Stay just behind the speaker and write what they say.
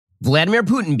Vladimir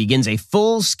Putin begins a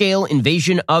full-scale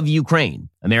invasion of Ukraine.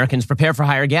 Americans prepare for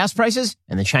higher gas prices,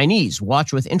 and the Chinese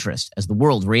watch with interest as the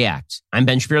world reacts. I'm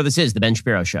Ben Shapiro. This is The Ben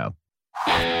Shapiro Show.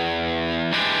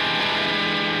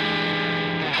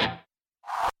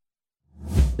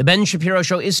 The Ben Shapiro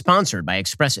Show is sponsored by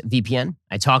ExpressVPN.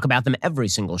 I talk about them every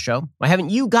single show. Why haven't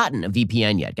you gotten a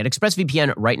VPN yet? Get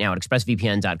ExpressVPN right now at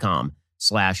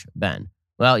expressvpn.com/Ben.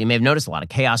 Well, you may have noticed a lot of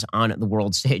chaos on the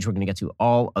world stage. We're going to get to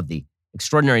all of the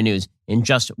extraordinary news in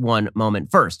just one moment.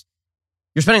 First,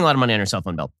 you're spending a lot of money on your cell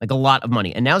phone bill, like a lot of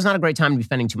money. And now's not a great time to be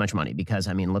spending too much money because,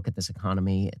 I mean, look at this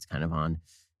economy. It's kind of on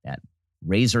that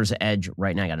razor's edge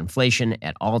right now. You got inflation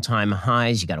at all-time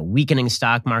highs. You got a weakening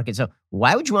stock market. So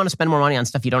why would you want to spend more money on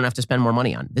stuff you don't have to spend more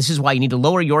money on? This is why you need to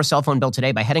lower your cell phone bill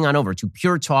today by heading on over to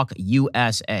Pure Talk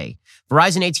USA.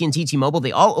 Verizon, AT&T, T-Mobile,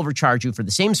 they all overcharge you for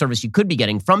the same service you could be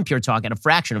getting from Pure Talk at a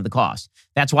fraction of the cost.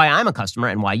 That's why I'm a customer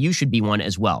and why you should be one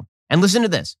as well. And listen to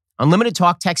this. Unlimited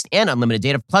talk, text, and unlimited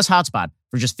data plus hotspot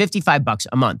for just $55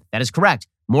 a month. That is correct.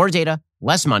 More data,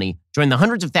 less money. Join the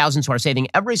hundreds of thousands who are saving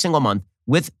every single month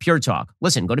with Pure Talk.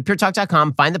 Listen, go to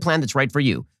puretalk.com, find the plan that's right for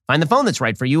you. Find the phone that's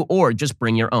right for you, or just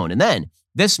bring your own. And then,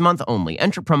 this month only,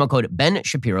 enter promo code Ben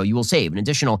Shapiro. You will save an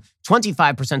additional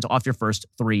 25% off your first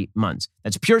 3 months.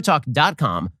 That's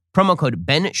puretalk.com, promo code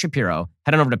Ben Shapiro.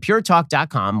 Head on over to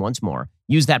puretalk.com once more.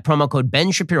 Use that promo code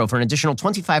Ben Shapiro for an additional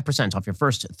 25% off your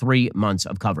first 3 months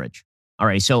of coverage. All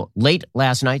right, so late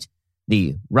last night,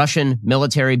 the Russian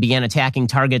military began attacking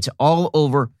targets all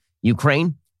over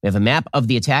Ukraine. We have a map of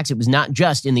the attacks. It was not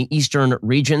just in the eastern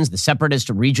regions, the separatist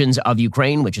regions of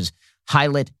Ukraine, which is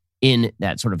highlighted in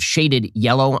that sort of shaded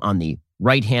yellow on the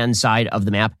right-hand side of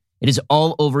the map. It is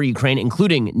all over Ukraine,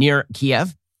 including near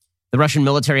Kiev. The Russian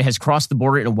military has crossed the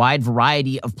border in a wide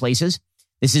variety of places.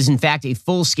 This is, in fact, a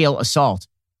full-scale assault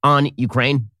on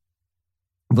Ukraine.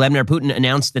 Vladimir Putin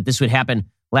announced that this would happen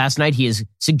last night. He is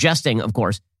suggesting, of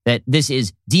course, that this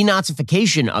is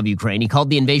denazification of Ukraine. He called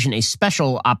the invasion a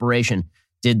special operation.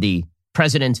 Did the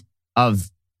president of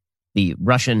the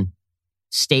Russian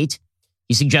state.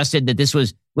 He suggested that this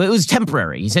was, well, it was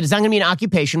temporary. He said it's not going to be an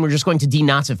occupation. We're just going to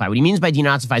denazify. What he means by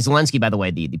denazify, Zelensky, by the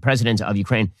way, the president of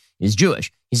Ukraine, is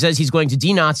Jewish. He says he's going to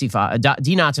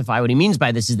denazify. What he means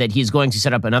by this is that he is going to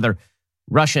set up another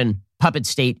Russian puppet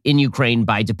state in Ukraine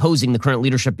by deposing the current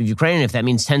leadership of Ukraine. And if that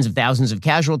means tens of thousands of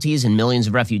casualties and millions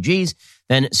of refugees,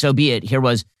 then so be it. Here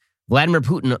was Vladimir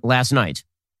Putin last night.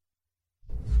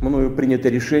 He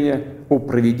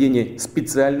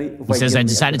says, I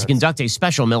decided to conduct a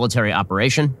special military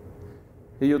operation.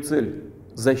 It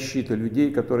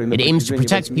aims to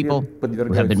protect people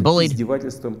who have been bullied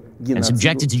and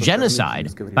subjected to genocide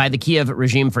by the Kiev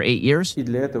regime for 8 years. For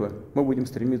that,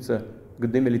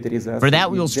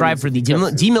 we will strive for the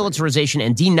demilitarization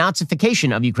and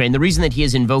denazification of Ukraine. The reason that he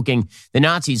is invoking the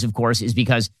Nazis, of course, is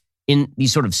because in the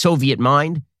sort of Soviet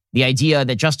mind, the idea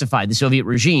that justified the Soviet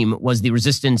regime was the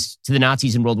resistance to the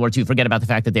Nazis in World War II. Forget about the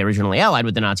fact that they originally allied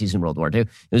with the Nazis in World War II. It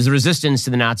was the resistance to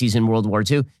the Nazis in World War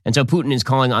II. And so Putin is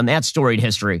calling on that storied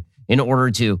history in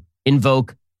order to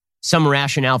invoke some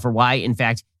rationale for why, in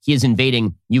fact, he is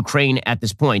invading Ukraine at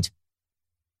this point.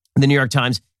 The New York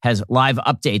Times has live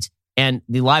updates, and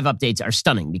the live updates are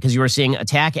stunning because you are seeing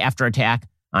attack after attack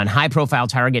on high-profile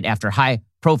target after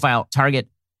high-profile target.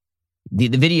 The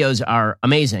videos are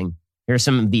amazing. Here are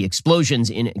some of the explosions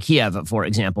in Kiev, for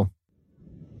example.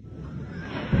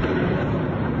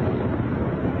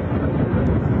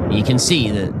 You can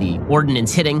see the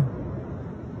ordnance hitting.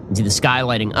 You can see the sky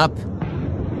lighting up.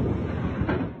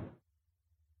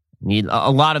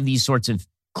 A lot of these sorts of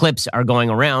clips are going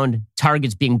around.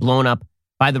 Targets being blown up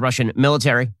by the Russian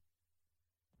military.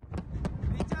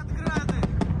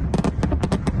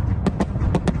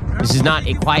 This is not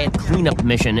a quiet cleanup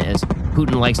mission, as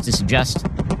Putin likes to suggest.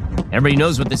 Everybody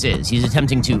knows what this is. He's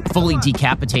attempting to fully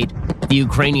decapitate the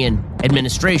Ukrainian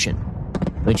administration,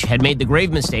 which had made the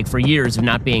grave mistake for years of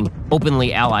not being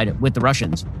openly allied with the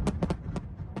Russians.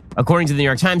 According to the New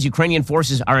York Times, Ukrainian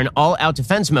forces are in all-out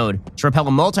defense mode to repel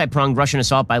a multi-pronged Russian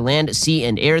assault by land, sea,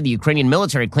 and air. The Ukrainian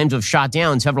military claimed to have shot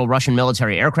down several Russian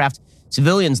military aircraft.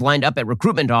 Civilians lined up at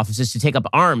recruitment offices to take up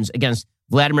arms against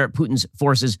Vladimir Putin's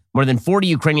forces. More than 40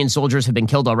 Ukrainian soldiers have been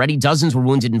killed already. Dozens were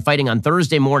wounded in fighting on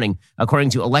Thursday morning, according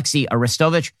to Alexei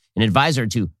Arestovich, an advisor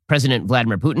to President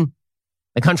Vladimir Putin.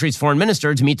 The country's foreign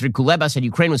minister, Dmitry Kuleba, said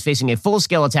Ukraine was facing a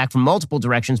full-scale attack from multiple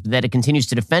directions, but that it continues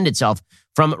to defend itself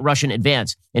from Russian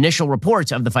advance. Initial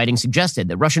reports of the fighting suggested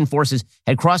that Russian forces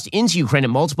had crossed into Ukraine at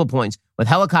multiple points, with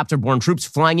helicopter-borne troops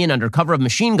flying in under cover of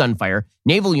machine gun fire,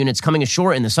 naval units coming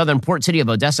ashore in the southern port city of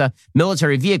Odessa,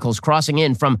 military vehicles crossing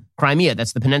in from Crimea,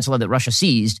 that's the peninsula that Russia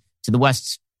seized, to the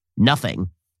west's nothing,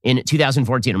 in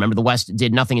 2014. Remember, the West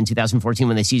did nothing in 2014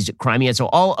 when they seized Crimea. So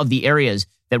all of the areas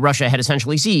that Russia had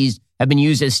essentially seized have been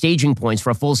used as staging points for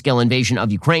a full-scale invasion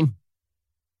of Ukraine.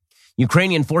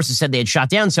 Ukrainian forces said they had shot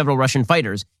down several Russian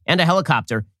fighters and a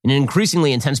helicopter in an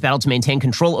increasingly intense battle to maintain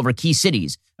control over key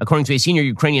cities. According to a senior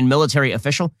Ukrainian military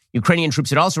official, Ukrainian troops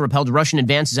had also repelled Russian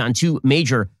advances on two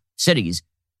major cities,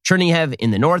 Chernihiv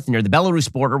in the north near the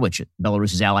Belarus border, which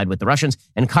Belarus is allied with the Russians,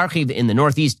 and Kharkiv in the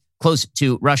northeast, close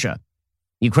to Russia.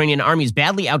 The Ukrainian army is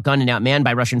badly outgunned and outmanned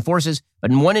by Russian forces,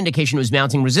 but in one indication it was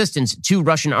mounting resistance, two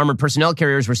Russian armored personnel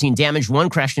carriers were seen damaged. One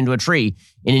crashed into a tree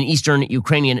in an eastern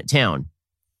Ukrainian town.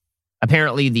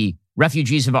 Apparently, the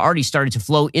refugees have already started to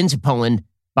flow into Poland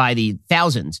by the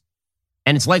thousands,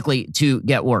 and it's likely to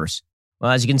get worse.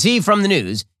 Well, as you can see from the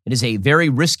news, it is a very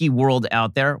risky world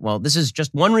out there. Well, this is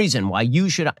just one reason why you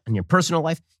should, in your personal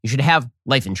life, you should have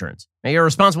life insurance. Now, you're a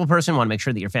responsible person, want to make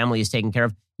sure that your family is taken care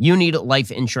of. You need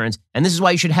life insurance, and this is why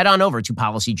you should head on over to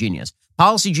Policy Genius.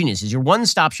 Policy Genius is your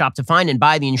one-stop shop to find and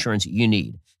buy the insurance you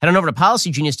need. Head on over to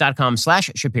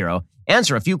policygenius.com/Shapiro.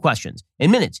 Answer a few questions. In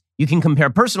minutes, you can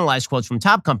compare personalized quotes from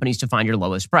top companies to find your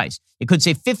lowest price. It could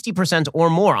save 50% or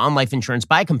more on life insurance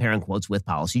by comparing quotes with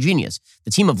Policy Genius.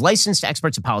 The team of licensed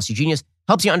experts at Policy Genius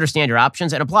helps you understand your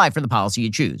options and apply for the policy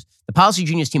you choose. The Policy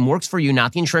Genius team works for you,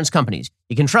 not the insurance companies.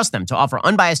 You can trust them to offer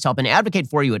unbiased help and advocate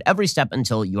for you at every step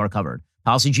until you are covered.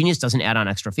 Policy Genius doesn't add on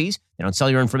extra fees. They don't sell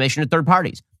your information to third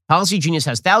parties. Policy Genius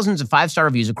has thousands of five-star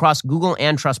reviews across Google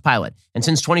and Trustpilot. And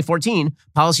since 2014,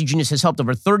 Policy Genius has helped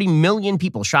over 30 million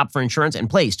people shop for insurance and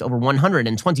placed over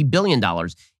 $120 billion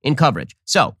in coverage.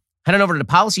 So head on over to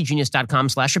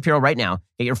policygenius.com/Shapiro right now.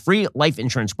 Get your free life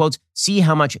insurance quotes. See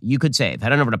how much you could save.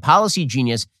 Head on over to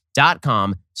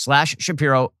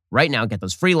policygenius.com/Shapiro right now. Get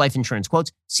those free life insurance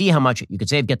quotes. See how much you could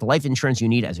save. Get the life insurance you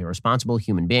need as a responsible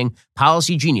human being.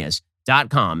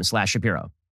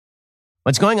 policygenius.com/Shapiro.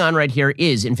 What's going on right here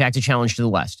is, in fact, a challenge to the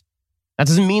West. That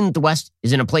doesn't mean that the West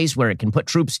is in a place where it can put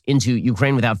troops into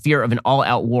Ukraine without fear of an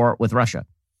all-out war with Russia.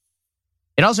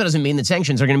 It also doesn't mean that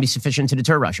sanctions are going to be sufficient to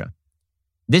deter Russia.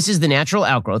 This is the natural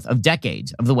outgrowth of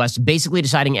decades of the West basically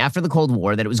deciding after the Cold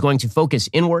War that it was going to focus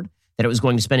inward, that it was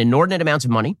going to spend inordinate amounts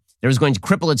of money, that it was going to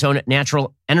cripple its own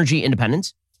natural energy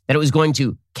independence, that it was going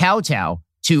to kowtow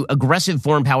to aggressive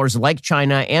foreign powers like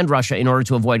China and Russia in order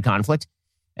to avoid conflict.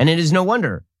 And it is no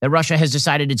wonder that Russia has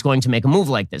decided it's going to make a move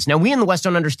like this. Now, we in the West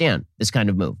don't understand this kind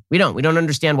of move. We don't. We don't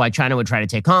understand why China would try to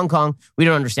take Hong Kong. We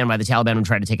don't understand why the Taliban would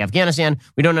try to take Afghanistan.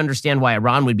 We don't understand why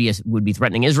Iran would be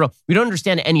threatening Israel. We don't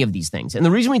understand any of these things. And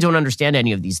the reason we don't understand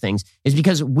any of these things is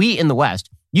because we in the West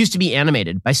used to be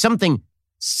animated by something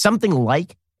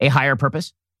like a higher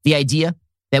purpose, the idea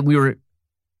that we were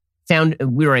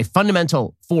a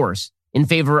fundamental force in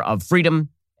favor of freedom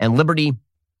and liberty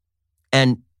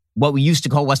and what we used to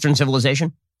call Western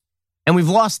civilization. And we've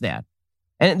lost that.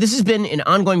 And this has been an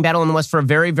ongoing battle in the West for a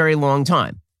very, very long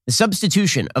time. The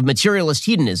substitution of materialist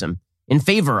hedonism in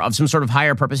favor of some sort of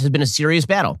higher purpose has been a serious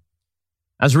battle.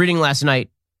 I was reading last night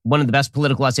one of the best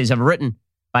political essays ever written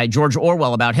by George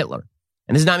Orwell about Hitler.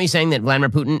 And this is not me saying that Vladimir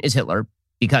Putin is Hitler,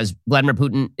 because Vladimir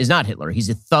Putin is not Hitler. He's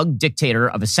a thug dictator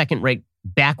of a second-rate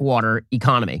backwater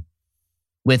economy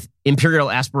with imperial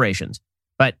aspirations.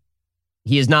 But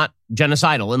he is not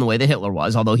genocidal in the way that Hitler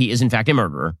was, although he is in fact a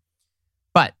murderer.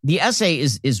 But the essay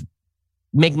is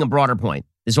making a broader point,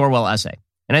 this Orwell essay.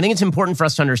 And I think it's important for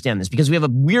us to understand this because we have a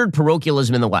weird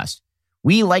parochialism in the West.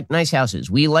 We like nice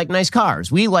houses. We like nice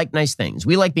cars. We like nice things.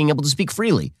 We like being able to speak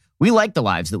freely. We like the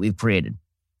lives that we've created.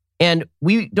 And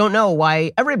we don't know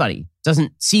why everybody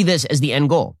doesn't see this as the end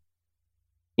goal.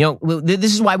 You know,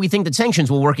 this is why we think that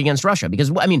sanctions will work against Russia.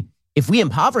 Because, I mean, if we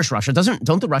impoverish Russia,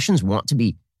 don't the Russians want to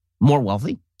be more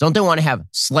wealthy? Don't they want to have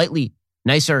slightly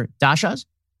nicer dashas?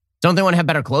 Don't they want to have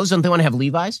better clothes? Don't they want to have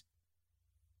Levi's?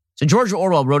 So George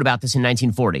Orwell wrote about this in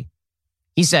 1940.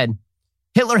 He said,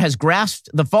 Hitler has grasped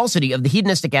the falsity of the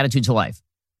hedonistic attitude to life.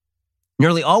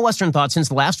 Nearly all Western thought since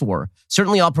the last war,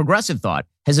 certainly all progressive thought,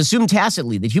 has assumed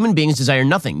tacitly that human beings desire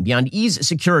nothing beyond ease,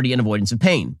 security, and avoidance of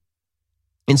pain.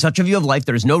 In such a view of life,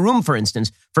 there is no room, for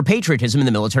instance, for patriotism in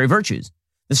the military virtues.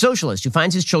 The socialist who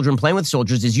finds his children playing with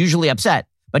soldiers is usually upset,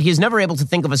 but he is never able to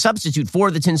think of a substitute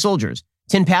for the tin soldiers.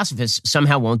 Tin pacifists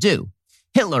somehow won't do.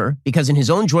 Hitler, because in his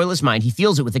own joyless mind he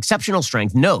feels it with exceptional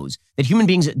strength, knows that human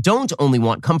beings don't only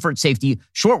want comfort, safety,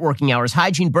 short working hours,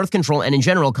 hygiene, birth control, and in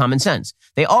general common sense.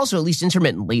 They also, at least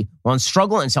intermittently, want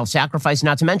struggle and self-sacrifice,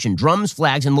 not to mention drums,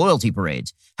 flags, and loyalty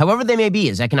parades. However they may be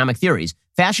as economic theories,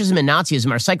 fascism and Nazism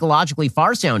are psychologically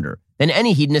far sounder than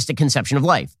any hedonistic conception of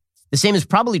life. The same is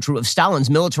probably true of Stalin's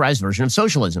militarized version of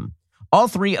socialism. All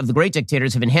three of the great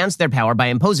dictators have enhanced their power by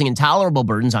imposing intolerable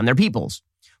burdens on their peoples.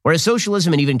 Whereas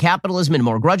socialism and even capitalism in a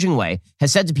more grudging way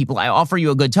has said to people, I offer you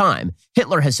a good time.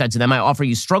 Hitler has said to them, I offer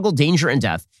you struggle, danger, and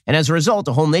death. And as a result,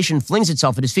 a whole nation flings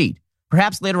itself at his feet.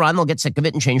 Perhaps later on they'll get sick of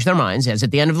it and change their minds, as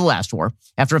at the end of the last war.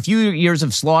 After a few years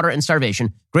of slaughter and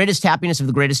starvation, greatest happiness of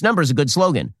the greatest number is a good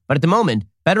slogan. But at the moment,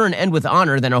 better an end with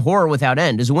honor than a horror without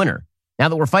end is a winner. Now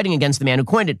that we're fighting against the man who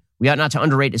coined it, we ought not to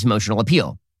underrate its emotional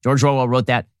appeal. George Orwell wrote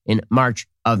that in March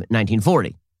of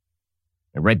 1940.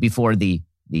 Right before the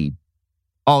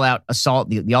all-out assault,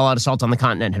 the all-out assault on the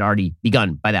continent had already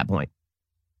begun by that point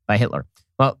by Hitler.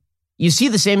 Well, you see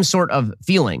the same sort of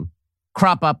feeling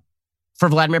crop up for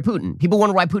Vladimir Putin. People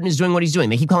wonder why Putin is doing what he's doing.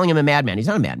 They keep calling him a madman. He's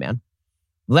not a madman.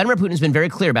 Vladimir Putin has been very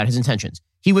clear about his intentions.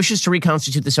 He wishes to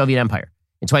reconstitute the Soviet Empire.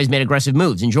 It's why he's made aggressive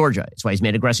moves in Georgia. It's why he's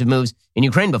made aggressive moves in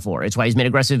Ukraine before. It's why he's made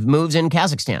aggressive moves in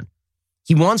Kazakhstan.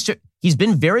 He's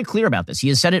been very clear about this. He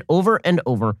has said it over and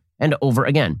over and over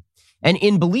again. And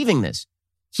in believing this,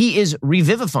 he is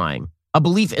revivifying a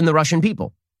belief in the Russian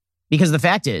people. Because the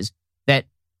fact is that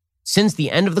since the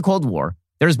end of the Cold War,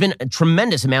 there's been a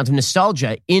tremendous amount of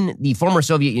nostalgia in the former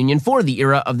Soviet Union for the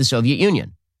era of the Soviet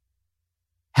Union.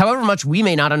 However much we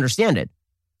may not understand it,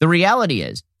 the reality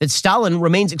is that Stalin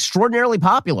remains extraordinarily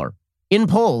popular in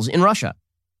polls in Russia.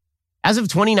 As of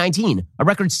 2019, a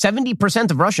record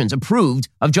 70% of Russians approved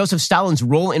of Joseph Stalin's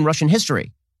role in Russian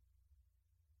history.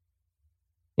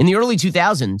 In the early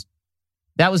 2000s,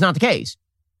 that was not the case.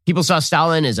 People saw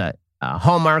Stalin as a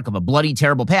hallmark of a bloody,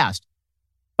 terrible past.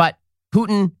 But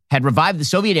Putin had revived the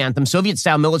Soviet anthem,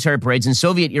 Soviet-style military parades, and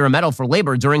Soviet-era medal for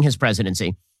labor during his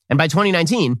presidency. And by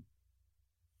 2019,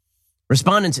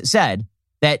 respondents said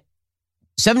that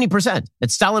 70%,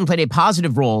 that Stalin played a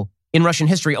positive role in Russian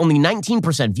history. Only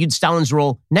 19% viewed Stalin's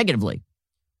role negatively.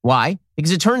 Why?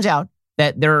 Because it turns out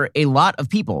that there are a lot of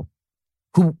people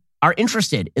who are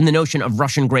interested in the notion of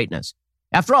Russian greatness.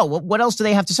 After all, what else do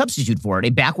they have to substitute for it? A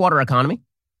backwater economy?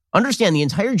 Understand the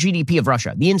entire GDP of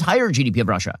Russia,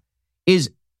 is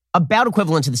about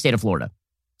equivalent to the state of Florida.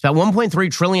 It's about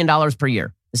 $1.3 trillion per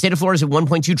year. The state of Florida is at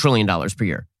 $1.2 trillion per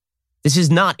year. This is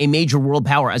not a major world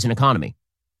power as an economy.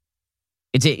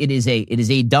 It is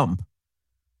a dump.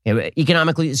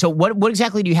 Economically, so what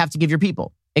exactly do you have to give your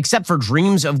people? Except for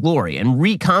dreams of glory and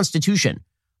reconstitution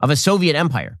of a Soviet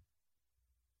empire.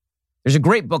 There's a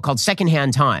great book called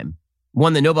Secondhand Time,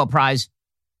 won the Nobel Prize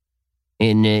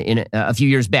in a few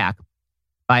years back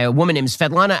by a woman named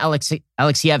Svetlana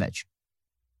Alexievich.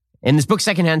 In this book,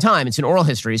 Secondhand Time, it's an oral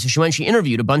history. So she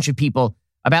interviewed a bunch of people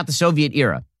about the Soviet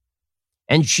era.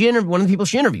 And one of the people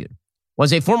she interviewed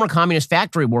was a former communist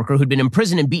factory worker who'd been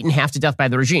imprisoned and beaten half to death by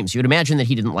the regime. So you would imagine that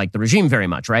he didn't like the regime very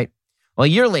much, right? Well, a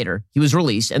year later, he was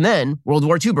released, and then World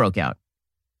War II broke out.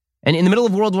 And in the middle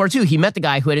of World War II, he met the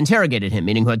guy who had interrogated him,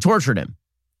 meaning who had tortured him.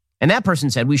 And that person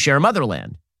said, we share a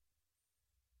motherland.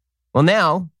 Well,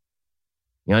 now,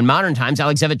 in modern times,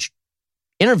 Alexievich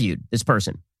interviewed this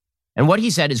person. And what he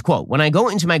said is, quote, when I go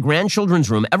into my grandchildren's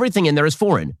room, everything in there is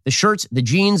foreign. The shirts, the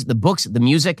jeans, the books, the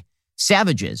music.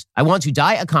 Savages. I want to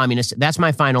die a communist. That's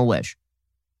my final wish.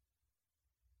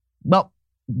 Well,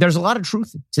 there's a lot of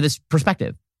truth to this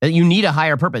perspective. That you need a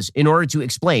higher purpose in order to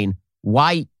explain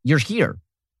why you're here,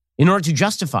 in order to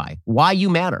justify why you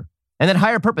matter. And that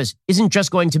higher purpose isn't just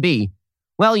going to be,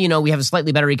 well, we have a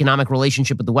slightly better economic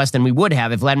relationship with the West than we would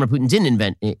have if Vladimir Putin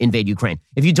didn't invade Ukraine.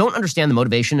 If you don't understand the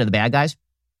motivation of the bad guys,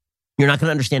 you're not going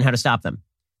to understand how to stop them.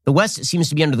 The West seems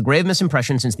to be under the grave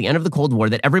misimpression since the end of the Cold War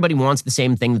that everybody wants the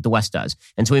same thing that the West does.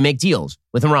 And so we make deals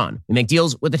with Iran. We make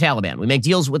deals with the Taliban. We make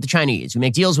deals with the Chinese. We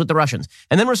make deals with the Russians.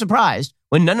 And then we're surprised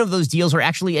when none of those deals are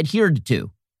actually adhered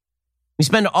to. We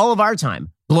spend all of our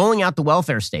time blowing out the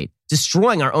welfare state,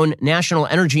 destroying our own national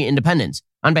energy independence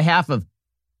on behalf of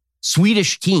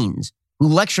Swedish teens who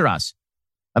lecture us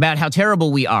about how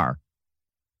terrible we are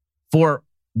for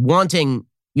wanting,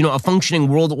 a functioning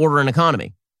world order and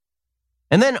economy.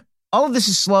 And then all of this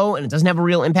is slow and it doesn't have a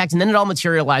real impact. And then it all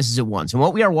materializes at once. And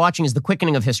what we are watching is the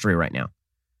quickening of history right now.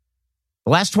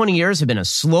 The last 20 years have been a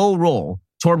slow roll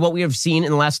toward what we have seen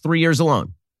in the last 3 years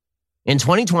alone. In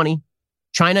 2020,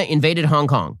 China invaded Hong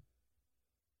Kong.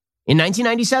 In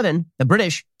 1997, the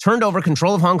British turned over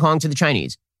control of Hong Kong to the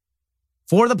Chinese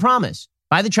for the promise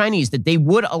by the Chinese that they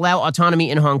would allow autonomy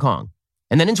in Hong Kong.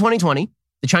 And then in 2020,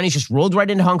 the Chinese just rolled right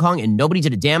into Hong Kong and nobody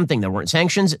did a damn thing. There weren't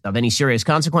sanctions of any serious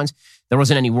consequence. There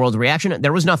wasn't any world reaction.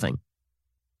 There was nothing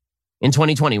in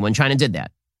 2020 when China did that.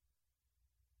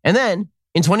 And then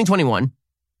in 2021,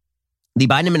 the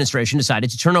Biden administration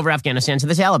decided to turn over Afghanistan to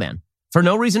the Taliban for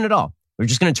no reason at all. We're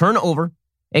just going to turn over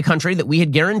a country that we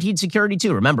had guaranteed security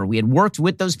to. Remember, we had worked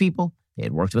with those people. They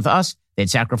had worked with us. They had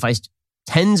sacrificed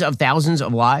tens of thousands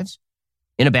of lives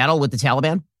in a battle with the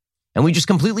Taliban. And we just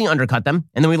completely undercut them,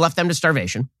 and then we left them to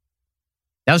starvation.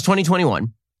 That was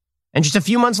 2021. And just a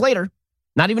few months later,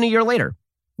 not even a year later,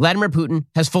 Vladimir Putin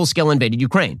has full-scale invaded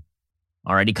Ukraine.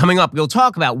 Alrighty, coming up, we'll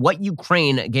talk about what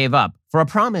Ukraine gave up for a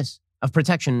promise of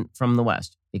protection from the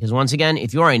West. Because once again,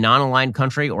 if you're a non-aligned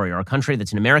country or you're a country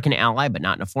that's an American ally but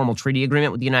not in a formal treaty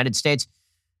agreement with the United States,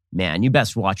 man, you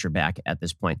best watch your back at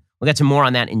this point. We'll get to more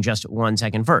on that in just 1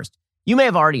 second. First, you may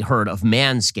have already heard of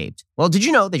Manscaped. Well, did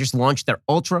you know they just launched their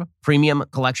Ultra Premium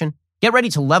Collection? Get ready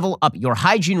to level up your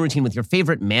hygiene routine with your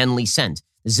favorite manly scent.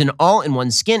 This is an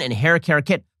all-in-one skin and hair care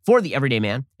kit for the everyday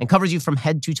man and covers you from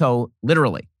head to toe,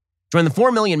 literally. Join the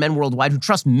 4 million men worldwide who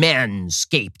trust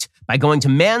Manscaped by going to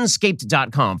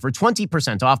manscaped.com for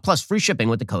 20% off plus free shipping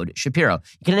with the code Shapiro.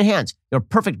 You can enhance your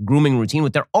perfect grooming routine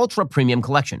with their Ultra Premium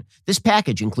Collection. This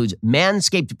package includes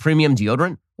Manscaped Premium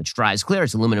Deodorant, which dries clear,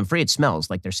 it's aluminum-free, it smells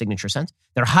like their signature scent.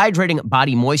 Their Hydrating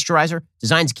Body Moisturizer,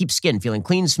 designed to keep skin feeling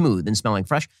clean, smooth, and smelling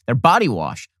fresh. Their Body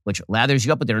Wash, which lathers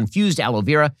you up with their infused aloe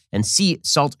vera and sea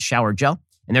salt shower gel.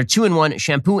 And their 2-in-1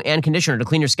 shampoo and conditioner to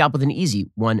clean your scalp with an easy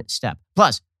one step.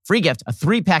 Plus, free gift, a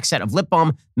 3-pack set of lip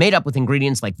balm made up with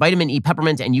ingredients like vitamin E,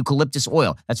 peppermint, and eucalyptus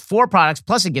oil. That's 4 products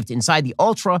plus a gift inside the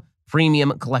Ultra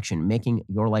Premium Collection, making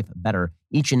your life better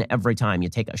each and every time you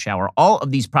take a shower. All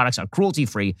of these products are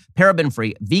cruelty-free,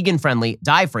 paraben-free, vegan-friendly,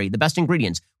 dye-free, the best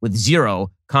ingredients with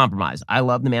zero compromise. I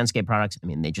love the Manscaped products. I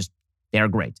mean, they're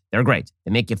great. They're great.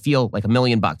 They make you feel like $1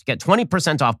 million. Get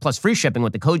 20% off plus free shipping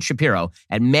with the code Shapiro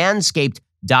at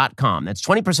manscaped.com. That's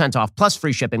 20% off plus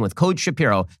free shipping with code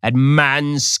Shapiro at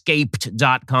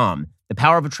manscaped.com. The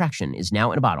power of attraction is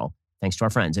now in a bottle, thanks to our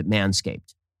friends at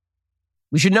Manscaped.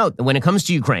 We should note that when it comes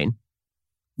to Ukraine,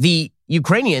 the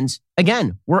Ukrainians,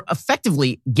 again, were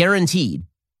effectively guaranteed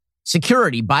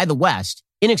security by the West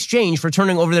in exchange for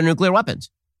turning over their nuclear weapons.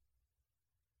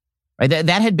 Right?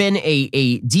 That had been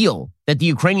a deal that the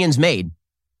Ukrainians made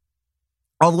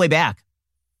all the way back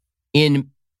in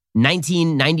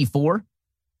 1994.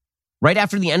 Right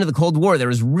after the end of the Cold War, there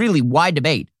was really wide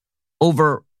debate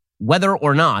over whether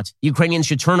or not the Ukrainians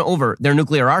should turn over their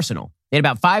nuclear arsenal. They had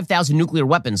about 5,000 nuclear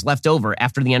weapons left over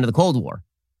after the end of the Cold War.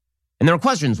 And there were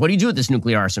questions, what do you do with this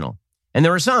nuclear arsenal? And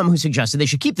there were some who suggested they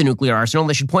should keep the nuclear arsenal,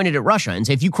 they should point it at Russia and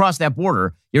say, if you cross that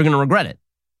border, you're going to regret it.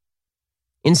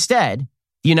 Instead,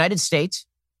 the United States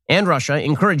and Russia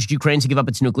encouraged Ukraine to give up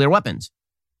its nuclear weapons.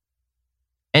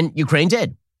 And Ukraine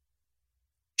did.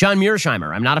 John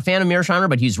Mearsheimer, I'm not a fan of Mearsheimer,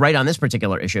 but he's right on this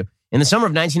particular issue. In the summer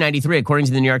of 1993, according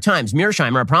to the New York Times,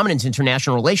 Mearsheimer, a prominent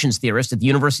international relations theorist at the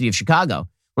University of Chicago,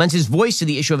 lent his voice to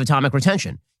the issue of atomic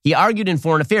retention. He argued in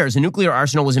Foreign Affairs a nuclear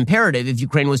arsenal was imperative if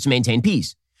Ukraine was to maintain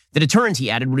peace. The deterrent, he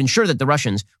added, would ensure that the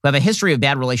Russians, who have a history of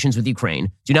bad relations with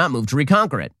Ukraine, do not move to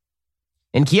reconquer it.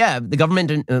 In Kiev, the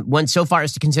government went so far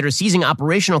as to consider seizing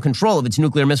operational control of its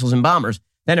nuclear missiles and bombers.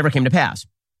 That never came to pass.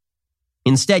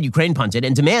 Instead, Ukraine punted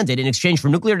and demanded, in exchange for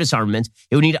nuclear disarmament,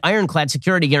 it would need ironclad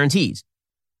security guarantees.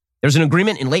 There's an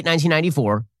agreement in late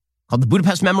 1994 called the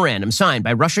Budapest Memorandum, signed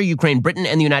by Russia, Ukraine, Britain,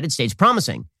 and the United States,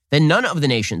 promising that none of the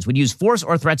nations would use force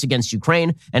or threats against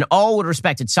Ukraine, and all would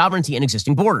respect its sovereignty and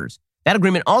existing borders. That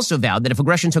agreement also vowed that if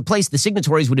aggression took place, the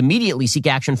signatories would immediately seek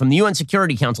action from the UN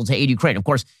Security Council to aid Ukraine. Of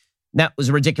course, that was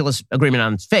a ridiculous agreement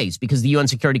on its face, because the UN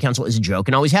Security Council is a joke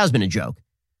and always has been a joke.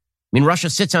 I mean, Russia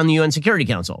sits on the UN Security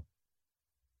Council.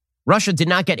 Russia did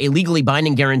not get a legally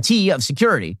binding guarantee of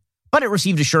security, but it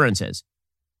received assurances.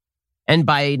 And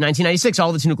by 1996, all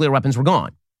of its nuclear weapons were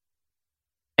gone.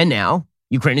 And now,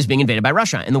 Ukraine is being invaded by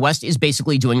Russia, and the West is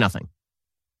basically doing nothing.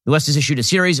 The West has issued a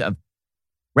series of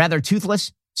rather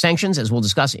toothless sanctions, as we'll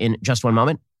discuss in just one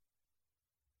moment.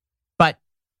 But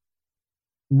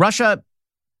Russia,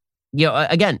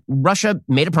 again, Russia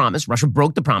made a promise. Russia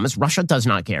broke the promise. Russia does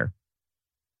not care.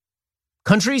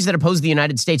 Countries that oppose the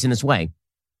United States in this way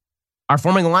are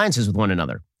forming alliances with one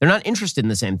another. They're not interested in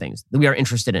the same things that we are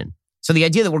interested in. So the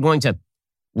idea that we're going to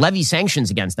levy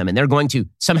sanctions against them and they're going to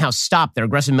somehow stop their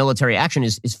aggressive military action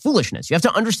is foolishness. You have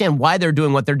to understand why they're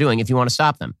doing what they're doing if you want to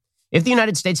stop them. If the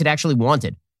United States had actually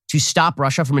wanted to stop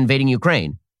Russia from invading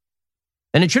Ukraine,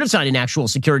 then it should have signed an actual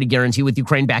security guarantee with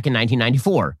Ukraine back in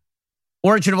 1994.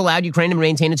 Or it should have allowed Ukraine to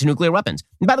maintain its nuclear weapons.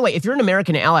 And by the way, if you're an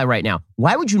American ally right now,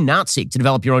 why would you not seek to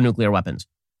develop your own nuclear weapons?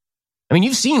 I mean,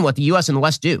 you've seen what the U.S. and the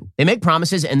West do. They make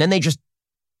promises and then they just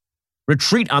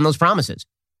retreat on those promises.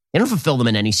 They don't fulfill them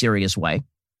in any serious way.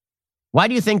 Why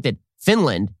do you think that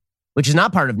Finland, which is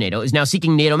not part of NATO, is now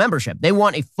seeking NATO membership? They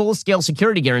want a full-scale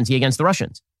security guarantee against the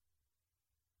Russians.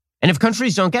 And if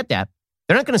countries don't get that,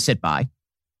 they're not going to sit by.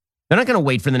 They're not going to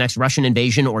wait for the next Russian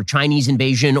invasion or Chinese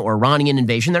invasion or Iranian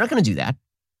invasion. They're not going to do that.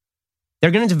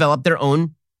 They're going to develop their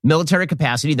own military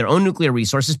capacity, their own nuclear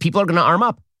resources. People are going to arm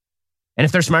up. And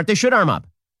if they're smart, they should arm up.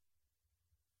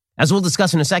 As we'll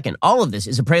discuss in a second, all of this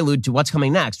is a prelude to what's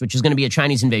coming next, which is going to be a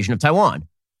Chinese invasion of Taiwan.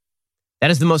 That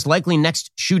is the most likely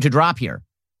next shoe to drop here.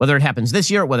 Whether it happens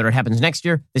this year, whether it happens next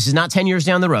year, this is not 10 years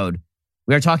down the road.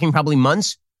 We are talking probably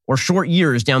months or short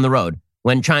years down the road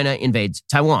when China invades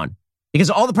Taiwan.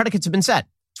 Because all the predicates have been set.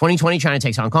 2020, China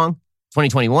takes Hong Kong.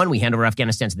 2021, we hand over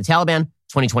Afghanistan to the Taliban.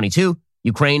 2022,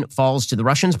 Ukraine falls to the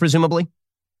Russians, presumably.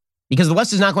 Because the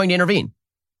West is not going to intervene.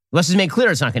 The West has made clear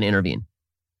it's not going to intervene.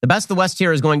 The best the West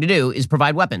here is going to do is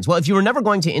provide weapons. Well, if you were never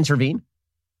going to intervene,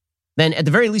 then at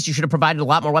the very least, you should have provided a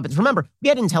lot more weapons. Remember, we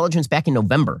had intelligence back in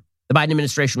November. The Biden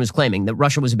administration was claiming that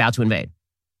Russia was about to invade.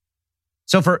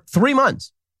 So for 3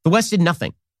 months, the West did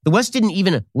nothing. The West didn't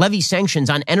even levy sanctions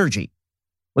on energy,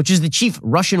 which is the chief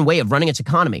Russian way of running its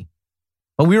economy.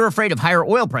 But we were afraid of higher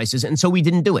oil prices, and so we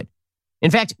didn't do it.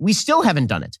 In fact, we still haven't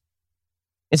done it.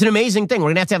 It's an amazing thing.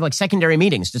 We're going to have like secondary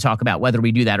meetings to talk about whether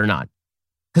we do that or not.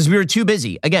 Because we were too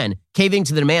busy, again, caving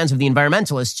to the demands of the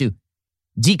environmentalists to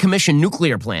decommission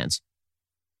nuclear plants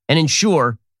and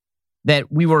ensure that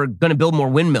we were going to build more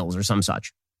windmills or some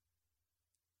such.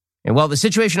 And well, the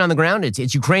situation on the ground,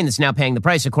 it's Ukraine that's now paying the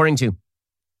price. According to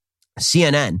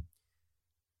CNN,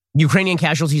 Ukrainian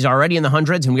casualties are already in the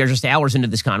hundreds, and we are just hours into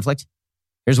this conflict.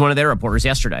 Here's one of their reporters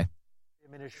yesterday.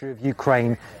 The Ministry of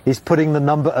Ukraine is putting the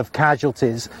number of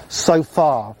casualties so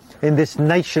far in this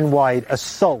nationwide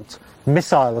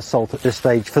missile assault at this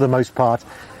stage, for the most part,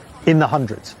 in the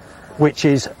hundreds, which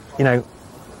is,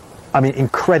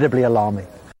 incredibly alarming.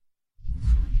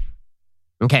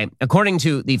 Okay, according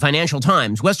to the Financial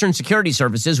Times, Western security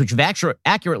services, which have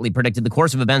accurately predicted the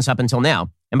course of events up until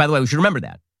now, and by the way, we should remember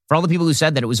that. For all the people who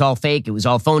said that it was all fake, it was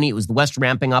all phony, it was the West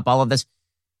ramping up all of this,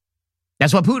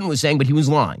 that's what Putin was saying, but he was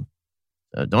lying.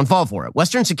 Don't fall for it.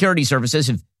 Western security services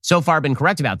have so far been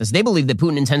correct about this. They believe that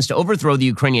Putin intends to overthrow the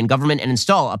Ukrainian government and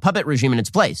install a puppet regime in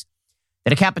its place.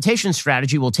 That a capitation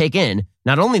strategy will take in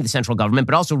not only the central government,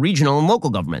 but also regional and local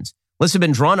governments. Lists have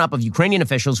been drawn up of Ukrainian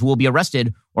officials who will be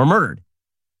arrested or murdered.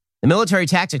 The military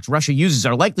tactics Russia uses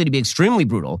are likely to be extremely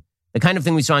brutal, the kind of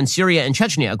thing we saw in Syria and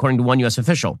Chechnya, according to one U.S.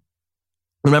 official.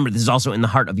 Remember, this is also in the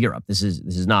heart of Europe. This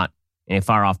is not in a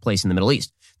far-off place in the Middle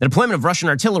East. The deployment of Russian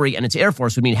artillery and its air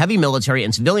force would mean heavy military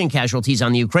and civilian casualties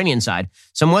on the Ukrainian side.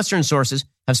 Some Western sources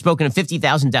have spoken of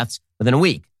 50,000 deaths within a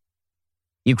week.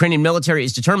 The Ukrainian military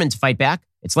is determined to fight back.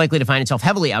 It's likely to find itself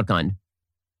heavily outgunned.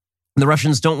 The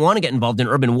Russians don't want to get involved in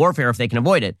urban warfare if they can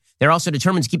avoid it. They're also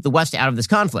determined to keep the West out of this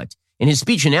conflict. In his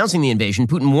speech announcing the invasion,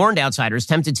 Putin warned outsiders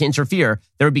tempted to interfere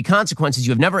there would be consequences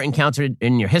you have never encountered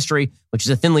in your history, which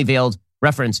is a thinly veiled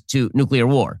reference to nuclear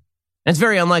war. And it's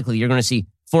very unlikely you're going to see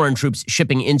foreign troops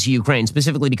shipping into Ukraine,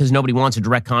 specifically because nobody wants a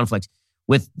direct conflict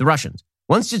with the Russians.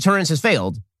 Once deterrence has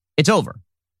failed, it's over,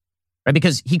 right?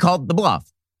 Because he called the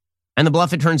bluff. And the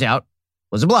bluff, it turns out,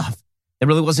 was a bluff. There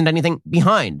really wasn't anything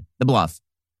behind the bluff.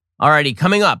 Alrighty,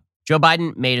 coming up, Joe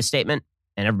Biden made a statement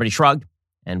and everybody shrugged.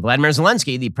 And Vladimir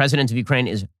Zelensky, the president of Ukraine,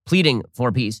 is pleading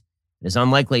for peace. It is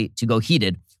unlikely to go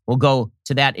heated. We'll go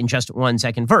to that in just 1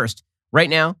 second. First, right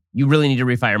now, you really need to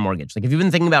refi your mortgage. Like if you've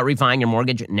been thinking about refining your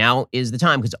mortgage, now is the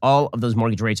time because all of those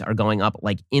mortgage rates are going up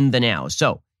like in the now.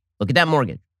 So look at that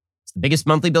mortgage. It's the biggest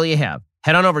monthly bill you have.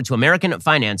 Head on over to American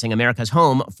Financing, America's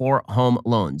home for home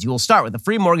loans. You will start with a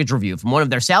free mortgage review from one of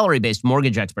their salary-based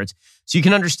mortgage experts so you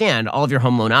can understand all of your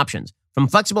home loan options. From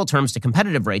flexible terms to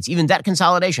competitive rates, even debt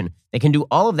consolidation, they can do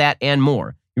all of that and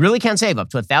more. You really can save up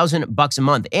to $1,000 a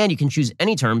month, and you can choose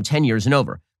any term 10 years and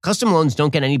over. Custom loans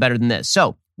don't get any better than this.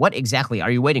 So what exactly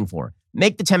are you waiting for?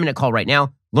 Make the 10-minute call right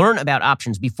now. Learn about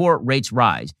options before rates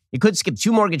rise. You could skip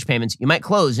 2 mortgage payments. You might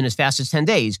close in as fast as 10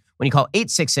 days when you call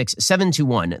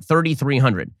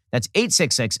 866-721-3300. That's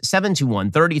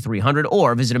 866-721-3300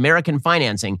 or visit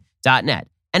AmericanFinancing.net.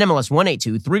 NMLS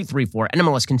 182334,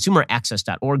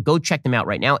 NMLSConsumerAccess.org. Go check them out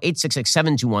right now,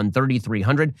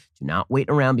 866-721-3300. Do not wait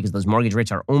around because those mortgage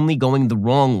rates are only going the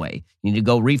wrong way. You need to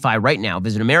go refi right now.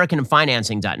 Visit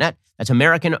AmericanFinancing.net. That's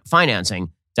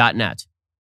AmericanFinancing.net.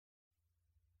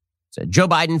 So Joe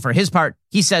Biden, for his part,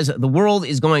 he says the world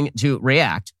is going to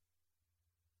react.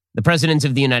 The president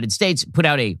of the United States put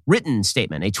out a written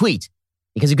statement, a tweet,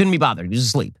 because he couldn't be bothered. He was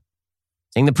asleep.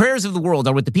 Saying the prayers of the world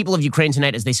are with the people of Ukraine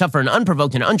tonight as they suffer an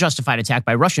unprovoked and unjustified attack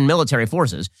by Russian military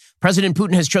forces. President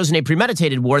Putin has chosen a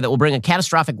premeditated war that will bring a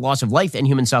catastrophic loss of life and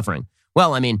human suffering.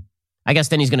 Well, I guess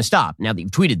then he's going to stop now that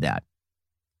you've tweeted that.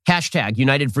 Hashtag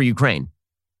United for Ukraine.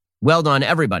 Well done,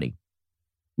 everybody.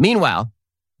 Meanwhile,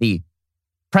 the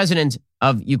president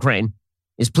of Ukraine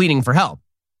is pleading for help.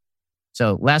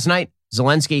 So last night,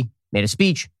 Zelensky made a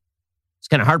speech. It's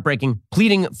kind of heartbreaking,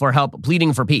 pleading for help,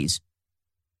 pleading for peace.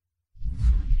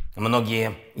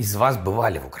 Многие из вас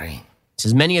бывали в Украине.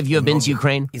 says many of you have been to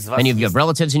Ukraine. Many of you have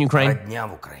relatives in Ukraine.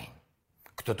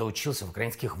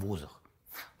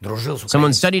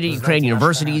 Someone studied at Ukraine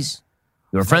universities.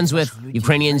 You are friends with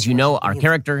Ukrainians. You know our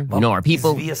character. You know our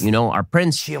people. You know our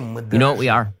prince. You know what we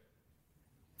are.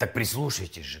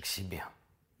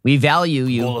 We value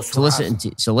you to listen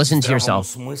to, so listen to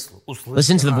yourself.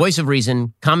 Listen to the voice of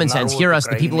reason, common sense. Hear us.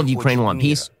 The people of Ukraine want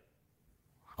peace.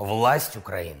 The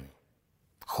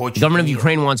government of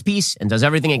Ukraine wants peace and does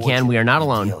everything it can. We are not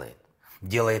alone.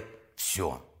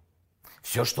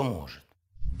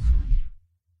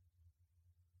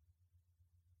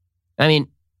 I mean,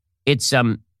 it's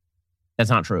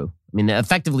that's not true. I mean,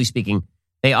 effectively speaking,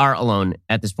 they are alone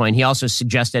at this point. He also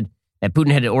suggested that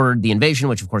Putin had ordered the invasion,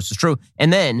 which of course is true.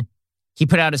 And then he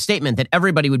put out a statement that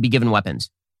everybody would be given weapons.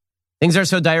 Things are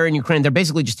so dire in Ukraine, they're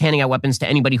basically just handing out weapons to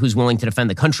anybody who's willing to defend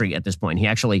the country at this point. He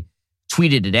actually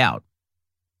tweeted it out.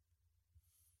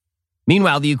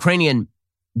 Meanwhile, the Ukrainian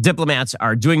diplomats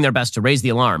are doing their best to raise the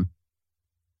alarm.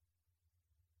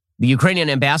 The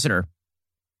Ukrainian ambassador,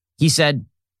 he said,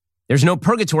 there's no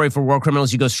purgatory for war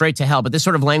criminals. You go straight to hell. But this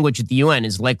sort of language at the UN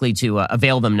is likely to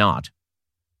avail them not.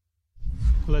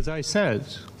 Well, as I said,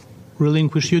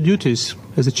 relinquish your duties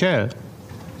as a chair.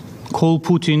 Call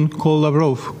Putin, call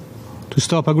Lavrov to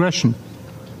stop aggression.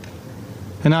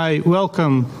 And I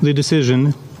welcome the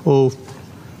decision of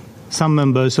some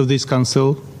members of this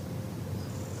council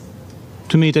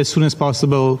to meet as soon as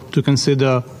possible to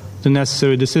consider the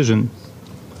necessary decision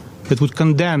that would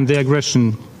condemn the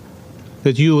aggression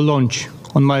that you launch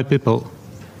on my people.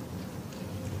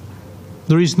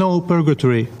 There is no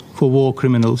purgatory for war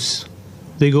criminals.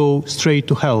 They go straight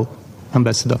to hell,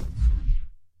 Ambassador.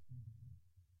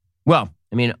 Well,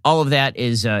 I mean, all of that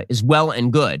is well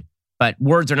and good, but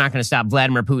words are not going to stop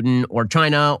Vladimir Putin or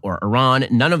China or Iran.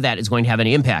 None of that is going to have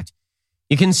any impact.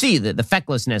 You can see the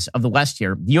fecklessness of the West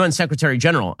here. The UN Secretary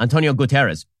General, Antonio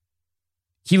Guterres,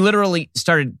 he literally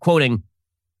started quoting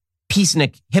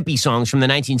peacenik hippie songs from the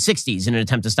 1960s in an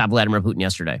attempt to stop Vladimir Putin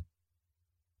yesterday.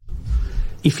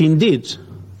 If indeed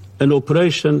an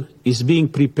operation is being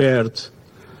prepared,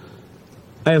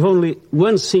 I have only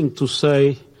one thing to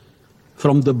say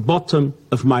from the bottom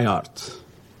of my heart.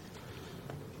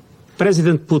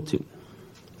 President Putin,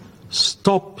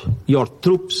 stop your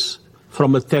troops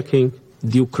from attacking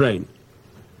the Ukraine.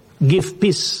 Give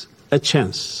peace a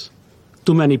chance.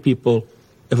 Too many people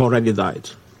have already died.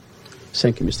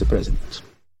 Thank you, Mr. President.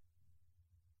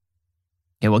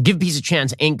 Okay, well, give peace a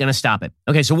chance ain't going to stop it.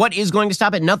 Okay, so what is going to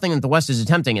stop it? Nothing that the West is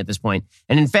attempting at this point.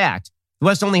 And in fact, the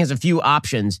West only has a few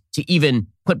options to even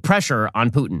put pressure on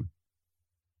Putin.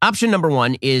 Option number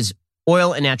one is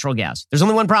oil and natural gas. There's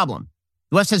only one problem.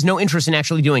 The West has no interest in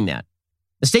actually doing that.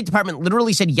 The State Department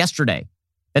literally said yesterday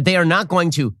that they are not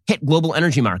going to hit global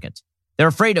energy markets. They're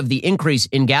afraid of the increase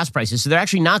in gas prices, so they're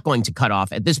actually not going to cut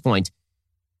off at this point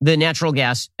the natural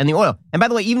gas and the oil. And by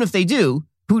the way, even if they do,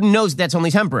 Putin knows that's only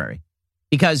temporary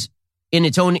because in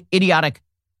its own idiotic,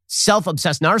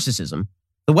 self-obsessed narcissism,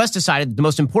 the West decided that the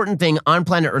most important thing on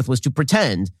planet Earth was to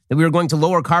pretend that we were going to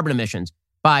lower carbon emissions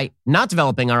by not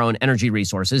developing our own energy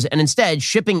resources and instead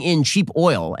shipping in cheap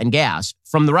oil and gas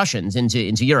from the Russians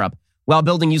into Europe while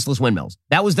building useless windmills.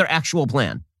 That was their actual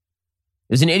plan.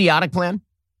 It was an idiotic plan.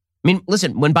 I mean,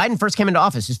 listen, when Biden first came into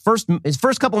office, his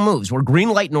first couple moves were green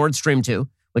light Nord Stream 2,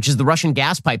 which is the Russian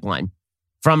gas pipeline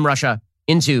from Russia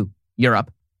into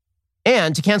Europe,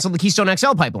 and to cancel the Keystone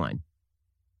XL pipeline.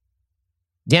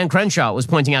 Dan Crenshaw was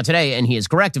pointing out today, and he is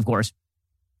correct, of course,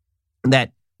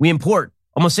 that we import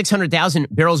almost 600,000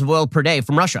 barrels of oil per day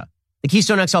from Russia. The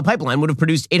Keystone XL pipeline would have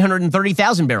produced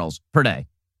 830,000 barrels per day.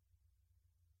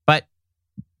 But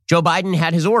Joe Biden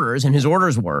had his orders, and his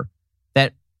orders were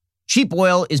that cheap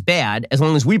oil is bad as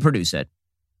long as we produce it.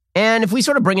 And if we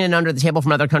sort of bring it in under the table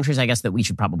from other countries, I guess that we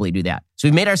should probably do that. So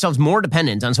we've made ourselves more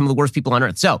dependent on some of the worst people on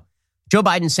earth. So Joe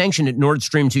Biden sanctioned Nord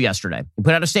Stream 2 yesterday. He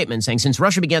put out a statement saying, since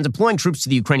Russia began deploying troops to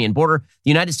the Ukrainian border, the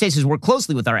United States has worked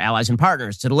closely with our allies and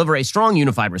partners to deliver a strong,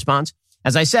 unified response.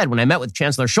 As I said, when I met with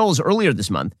Chancellor Scholz earlier this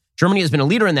month, Germany has been a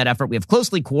leader in that effort. We have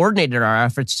closely coordinated our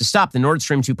efforts to stop the Nord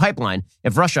Stream 2 pipeline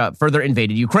if Russia further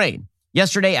invaded Ukraine.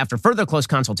 Yesterday, after further close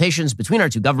consultations between our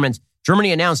two governments,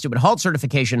 Germany announced it would halt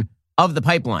certification of the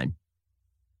pipeline.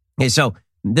 Okay, so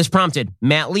this prompted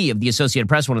Matt Lee of the Associated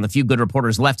Press, one of the few good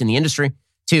reporters left in the industry,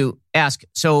 to ask,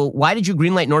 so why did you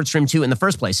greenlight Nord Stream 2 in the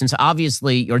first place, since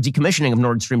obviously your decommissioning of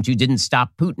Nord Stream 2 didn't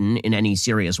stop Putin in any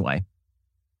serious way?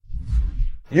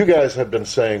 You guys have been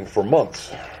saying for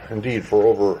months, indeed for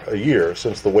over a year,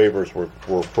 since the waivers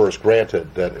were first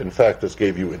granted, that in fact this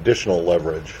gave you additional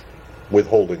leverage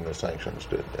withholding the sanctions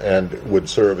did, and would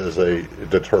serve as a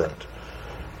deterrent.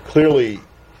 Clearly,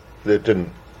 it didn't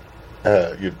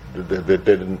They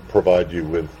didn't provide you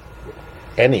with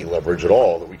any leverage at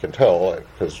all that we can tell,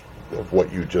 because of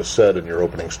what you just said in your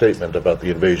opening statement about the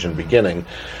invasion beginning.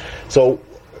 So,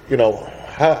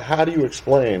 how do you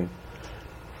explain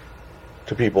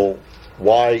to people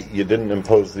why you didn't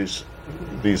impose these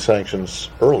sanctions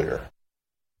earlier?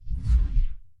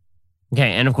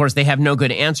 Okay, and of course they have no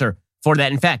good answer for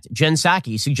that. In fact, Jen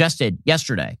Psaki suggested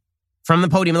yesterday from the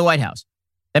podium of the White House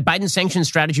that Biden's sanctions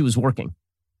strategy was working.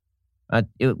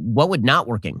 What would not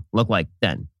working look like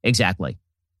then exactly?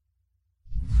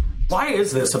 Why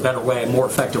is this a better way, a more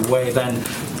effective way than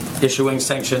issuing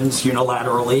sanctions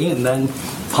unilaterally and then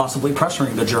possibly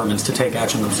pressuring the Germans to take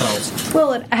action themselves?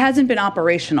 Well, it hasn't been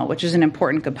operational, which is an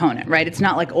important component, right? It's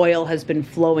not like oil has been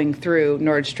flowing through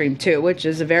Nord Stream 2, which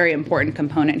is a very important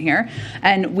component here.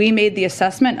 And we made the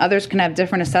assessment, others can have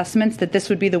different assessments, that this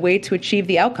would be the way to achieve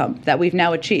the outcome that we've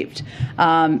now achieved.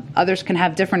 Others can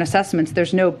have different assessments.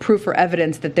 There's no proof or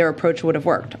evidence that their approach would have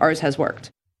worked. Ours has worked.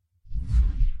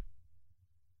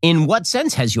 In what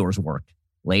sense has yours worked,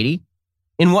 lady?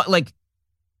 In what,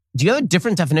 do you have a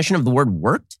different definition of the word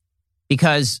worked?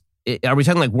 Because are we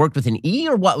talking worked with an E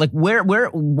or what?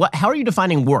 What, how are you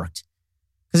defining worked?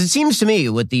 Because it seems to me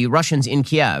with the Russians in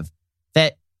Kiev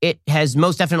that it has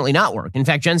most definitely not worked. In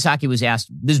fact, Jen Psaki was asked,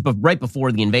 this is right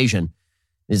before the invasion.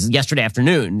 This is yesterday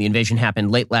afternoon. The invasion happened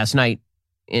late last night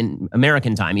in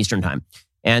American time, Eastern time.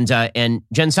 And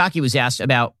Jen Psaki was asked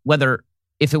about whether,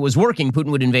 if it was working,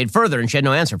 Putin would invade further, and she had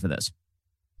no answer for this.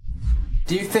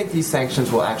 Do you think these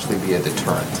sanctions will actually be a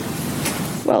deterrent?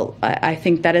 Well, I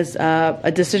think that is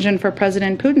a decision for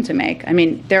President Putin to make. I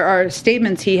mean, there are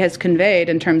statements he has conveyed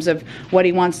in terms of what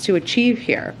he wants to achieve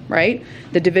here, right?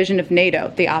 The division of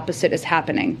NATO, the opposite is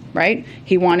happening, right?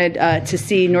 He wanted to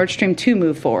see Nord Stream 2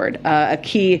 move forward, a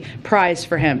key prize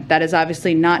for him. That is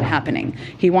obviously not happening.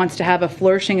 He wants to have a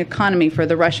flourishing economy for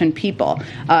the Russian people.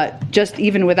 Just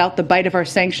even without the bite of our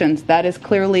sanctions, that is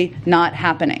clearly not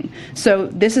happening. So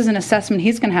this is an assessment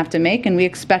he's going to have to make, and we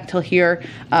expect he'll hear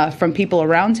from people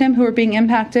around him who are being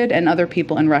impacted and other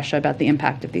people in Russia about the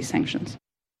impact of these sanctions.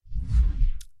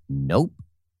 Nope.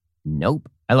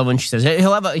 I love when she says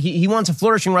he wants a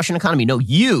flourishing Russian economy. No,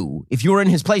 you, if you were in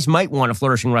his place, might want a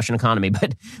flourishing Russian economy,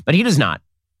 but he does not.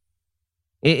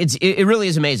 It really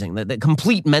is amazing, the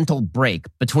complete mental break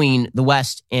between the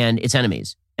West and its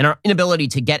enemies, and our inability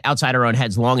to get outside our own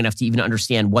heads long enough to even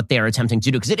understand what they are attempting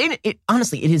to do. Because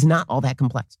honestly, it is not all that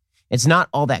complex. It's not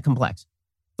all that complex.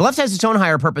 The left has its own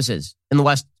higher purposes in the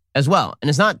West as well. And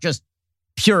it's not just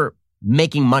pure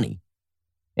making money.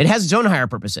 It has its own higher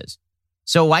purposes.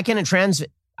 So why can't it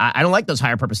I don't like those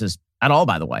higher purposes at all,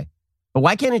 by the way. But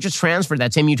why can't it just transfer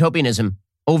that same utopianism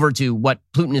over to what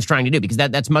Putin is trying to do? Because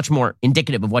that's much more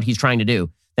indicative of what he's trying to do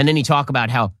than any talk about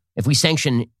how if we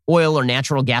sanction oil or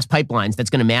natural gas pipelines, that's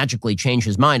going to magically change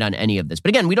his mind on any of this. But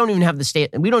again, we don't even have the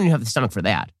stomach for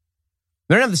that.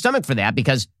 We don't have the stomach for that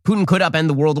because Putin could upend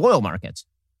the world oil markets.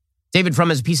 David Frum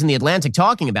has a piece in The Atlantic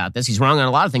talking about this. He's wrong on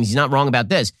a lot of things. He's not wrong about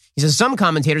this. He says some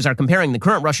commentators are comparing the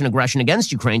current Russian aggression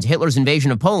against Ukraine to Hitler's invasion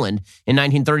of Poland in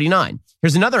 1939.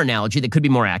 Here's another analogy that could be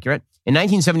more accurate. In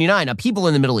 1979, upheaval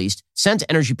in the Middle East sent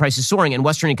energy prices soaring and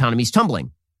Western economies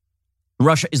tumbling.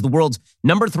 Russia is the world's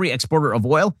number 3 exporter of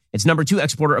oil. It's number 2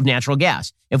 exporter of natural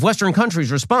gas. If Western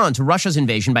countries respond to Russia's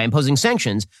invasion by imposing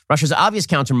sanctions, Russia's obvious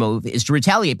countermove is to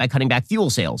retaliate by cutting back fuel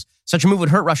sales. Such a move would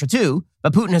hurt Russia too,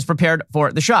 but Putin has prepared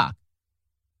for the shock.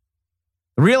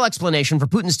 The real explanation for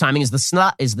Putin's timing is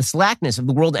the slackness of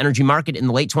the world energy market in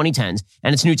the late 2010s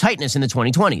and its new tightness in the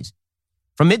 2020s.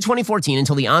 From mid-2014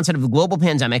 until the onset of the global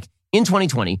pandemic in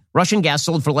 2020, Russian gas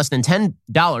sold for less than $10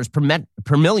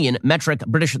 per million metric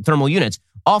British thermal units,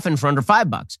 often for under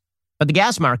 $5. But the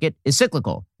gas market is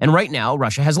cyclical, and right now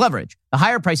Russia has leverage. The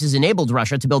higher prices enabled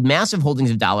Russia to build massive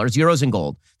holdings of dollars, euros, and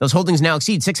gold. Those holdings now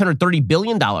exceed $630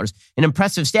 billion, an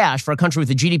impressive stash for a country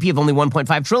with a GDP of only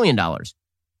 $1.5 trillion.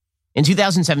 In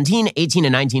 2017, 18,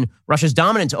 and 19, Russia's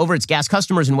dominance over its gas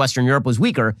customers in Western Europe was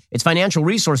weaker. Its financial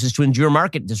resources to endure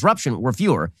market disruption were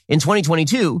fewer. In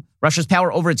 2022, Russia's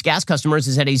power over its gas customers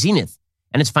is at a zenith,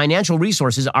 and its financial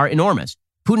resources are enormous.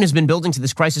 Putin has been building to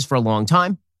this crisis for a long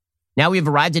time. Now we have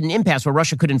arrived at an impasse where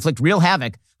Russia could inflict real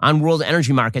havoc on world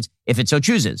energy markets if it so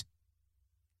chooses.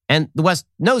 And the West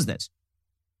knows this.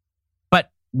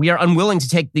 But we are unwilling to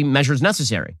take the measures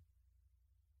necessary.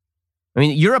 I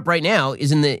mean, Europe right now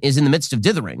is in the midst of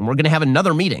dithering. We're going to have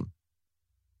another meeting.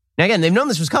 Now, again, they've known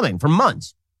this was coming for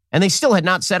months, and they still had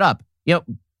not set up.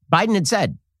 Biden had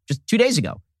said just 2 days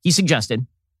ago, he suggested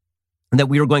that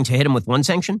we were going to hit him with one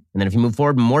sanction, and then if you move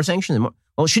forward with more sanctions,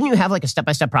 well, shouldn't you have like a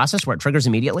step-by-step process where it triggers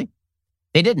immediately?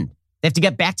 They didn't. They have to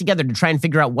get back together to try and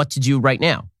figure out what to do right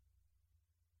now.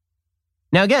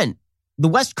 Now, again, the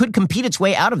West could compete its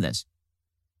way out of this.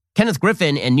 Kenneth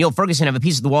Griffin and Neil Ferguson have a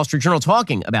piece of the Wall Street Journal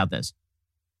talking about this.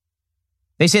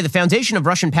 They say the foundation of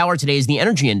Russian power today is the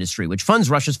energy industry, which funds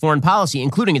Russia's foreign policy,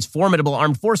 including its formidable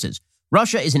armed forces.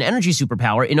 Russia is an energy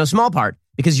superpower in no small part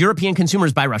because European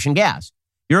consumers buy Russian gas.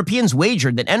 Europeans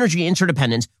wagered that energy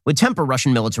interdependence would temper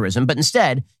Russian militarism, but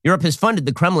instead, Europe has funded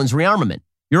the Kremlin's rearmament.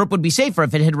 Europe would be safer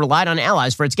if it had relied on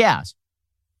allies for its gas.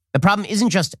 The problem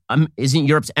isn't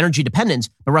Europe's energy dependence,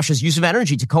 but Russia's use of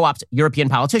energy to co-opt European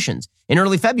politicians. In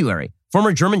early February,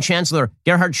 former German Chancellor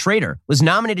Gerhard Schroeder was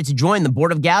nominated to join the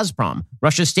board of Gazprom,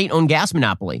 Russia's state-owned gas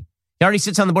monopoly. He already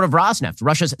sits on the board of Rosneft,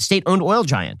 Russia's state-owned oil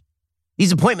giant.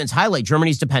 These appointments highlight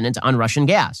Germany's dependence on Russian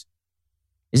gas.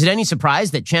 Is it any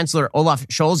surprise that Chancellor Olaf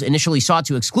Scholz initially sought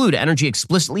to exclude energy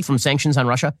explicitly from sanctions on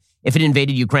Russia if it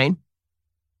invaded Ukraine?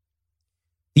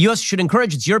 The U.S. should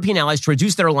encourage its European allies to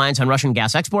reduce their reliance on Russian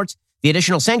gas exports. The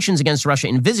additional sanctions against Russia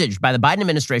envisaged by the Biden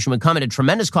administration would come at a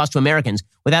tremendous cost to Americans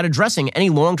without addressing any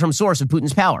long-term source of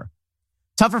Putin's power.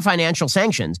 Tougher financial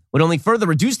sanctions would only further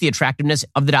reduce the attractiveness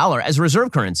of the dollar as a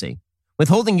reserve currency.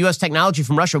 Withholding U.S. technology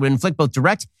from Russia would inflict both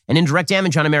direct and indirect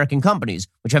damage on American companies,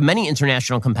 which have many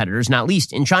international competitors, not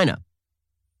least in China.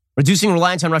 Reducing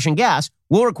reliance on Russian gas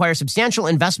will require substantial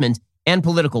investment and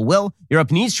political will. Europe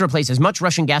needs to replace as much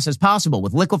Russian gas as possible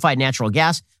with liquefied natural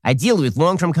gas, ideally with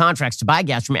long-term contracts to buy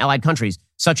gas from allied countries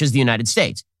such as the United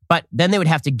States. But then they would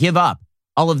have to give up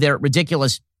all of their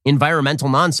ridiculous environmental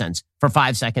nonsense for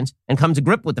 5 seconds and come to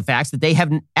grip with the facts that they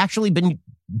haven't actually been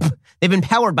they've been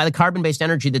powered by the carbon-based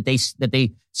energy that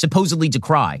they supposedly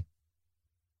decry.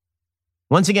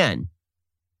 Once again,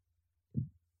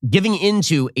 giving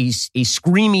into a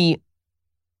screamy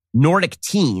Nordic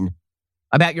teen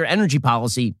about your energy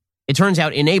policy, it turns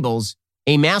out enables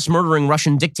a mass murdering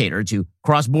Russian dictator to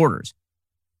cross borders.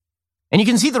 And you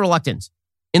can see the reluctance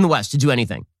in the West to do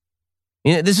anything.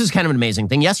 This is kind of an amazing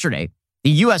thing. Yesterday, the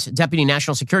U.S. Deputy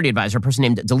National Security Advisor, a person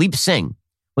named Dalip Singh,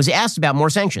 was asked about more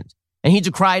sanctions, and he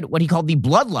decried what he called the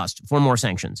bloodlust for more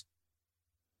sanctions.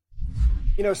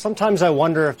 You know, sometimes I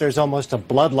wonder if there's almost a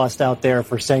bloodlust out there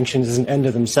for sanctions as an end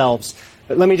to themselves.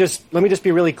 But let me just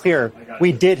be really clear.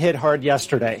 We did hit hard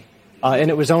yesterday. And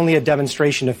it was only a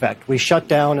demonstration effect. We shut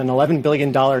down an $11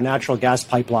 billion natural gas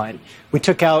pipeline. We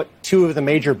took out 2 of the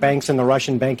major banks in the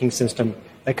Russian banking system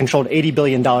that controlled $80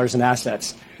 billion in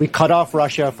assets. We cut off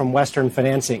Russia from Western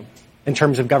financing in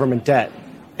terms of government debt.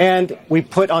 And we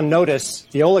put on notice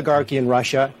the oligarchy in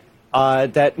Russia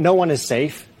that no one is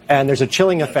safe. And there's a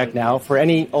chilling effect now for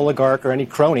any oligarch or any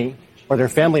crony or their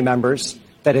family members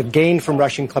that have gained from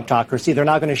Russian kleptocracy. They're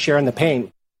not going to share in the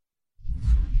pain.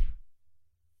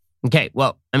 Okay,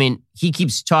 well, I mean, he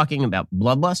keeps talking about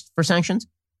bloodlust for sanctions.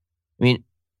 I mean,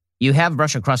 you have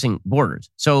Russia crossing borders.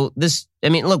 So this, I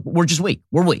mean, look, we're just weak.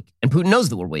 We're weak. And Putin knows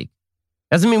that we're weak.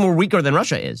 Doesn't mean we're weaker than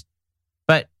Russia is.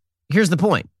 But here's the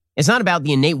point. It's not about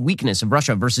the innate weakness of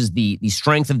Russia versus the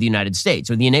strength of the United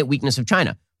States or the innate weakness of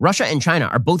China. Russia and China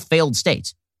are both failed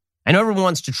states. I know everyone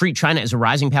wants to treat China as a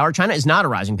rising power. China is not a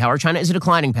rising power. China is a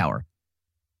declining power.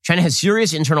 China has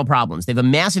serious internal problems. They have a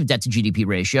massive debt to GDP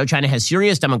ratio. China has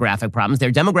serious demographic problems.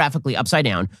 They're demographically upside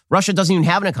down. Russia doesn't even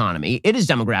have an economy. It is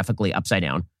demographically upside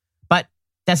down. But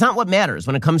that's not what matters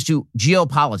when it comes to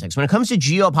geopolitics. When it comes to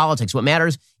geopolitics, what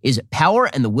matters is power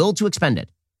and the will to expend it.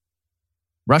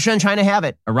 Russia and China have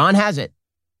it. Iran has it.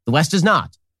 The West does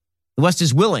not. The West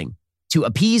is willing to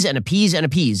appease and appease and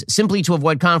appease simply to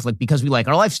avoid conflict because we like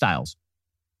our lifestyles.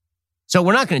 So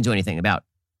we're not going to do anything about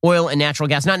oil and natural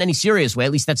gas, not in any serious way.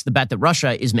 At least that's the bet that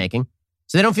Russia is making.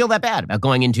 So they don't feel that bad about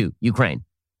going into Ukraine.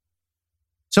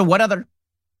 So what other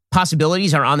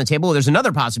possibilities are on the table? There's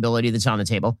another possibility that's on the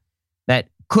table that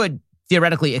could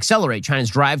theoretically accelerate China's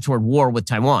drive toward war with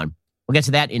Taiwan. We'll get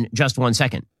to that in just 1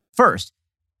 second. First,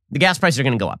 the gas prices are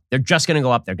going to go up. They're just going to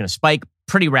go up. They're going to spike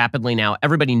pretty rapidly now.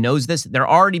 Everybody knows this. They're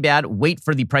already bad. Wait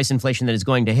for the price inflation that is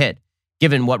going to hit,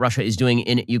 given what Russia is doing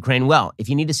in Ukraine. Well, if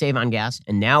you need to save on gas,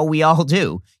 and now we all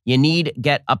do, you need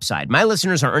Get Upside. My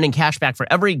listeners are earning cash back for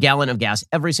every gallon of gas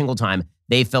every single time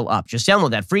they fill up. Just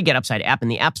download that free Get Upside app in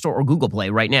the App Store or Google Play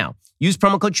right now. Use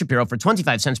promo code Shapiro for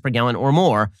 25 cents per gallon or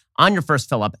more on your first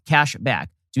fill up. Cash back.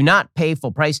 Do not pay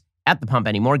full price at the pump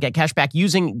anymore. Get cash back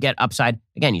using Get Upside.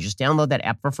 Again, you just download that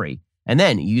app for free. And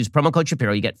then you use promo code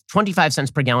Shapiro. You get 25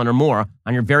 cents per gallon or more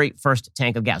on your very first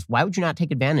tank of gas. Why would you not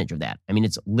take advantage of that? I mean,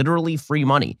 it's literally free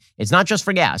money. It's not just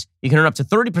for gas. You can earn up to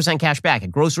 30% cash back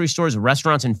at grocery stores,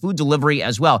 restaurants, and food delivery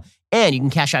as well. And you can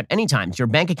cash out anytime to your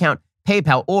bank account,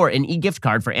 PayPal, or an e-gift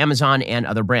card for Amazon and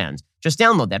other brands. Just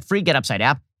download that free Get Upside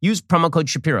app. Use promo code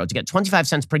Shapiro to get 25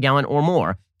 cents per gallon or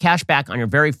more cash back on your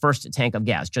very first tank of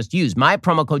gas. Just use my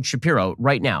promo code Shapiro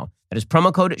right now. That is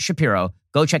promo code Shapiro.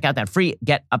 Go check out that free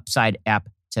Get Upside app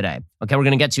today. Okay, we're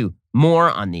going to get to more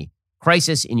on the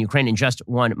crisis in Ukraine in just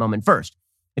one moment. First,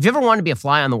 if you ever want to be a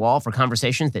fly on the wall for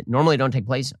conversations that normally don't take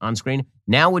place on screen,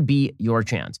 now would be your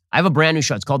chance. I have a brand new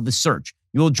show. It's called The Search.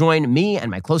 You will join me and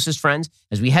my closest friends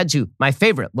as we head to my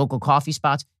favorite local coffee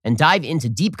spots and dive into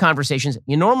deep conversations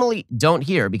you normally don't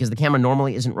hear because the camera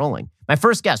normally isn't rolling. My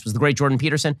first guest was the great Jordan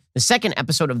Peterson. The second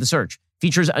episode of The Search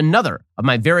features another of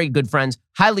my very good friends,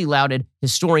 highly lauded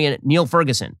historian Neil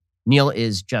Ferguson. Neil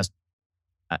is just,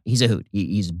 he's a hoot.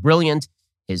 He's brilliant.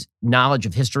 His knowledge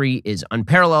of history is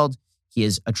unparalleled. He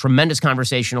is a tremendous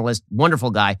conversationalist,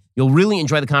 wonderful guy. You'll really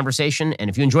enjoy the conversation. And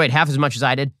if you enjoy it half as much as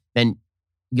I did, then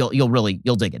you'll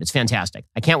dig it. It's fantastic.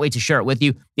 I can't wait to share it with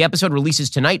you. The episode releases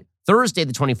tonight. Thursday,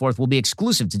 the 24th, will be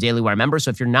exclusive to Daily Wire members. So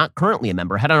if you're not currently a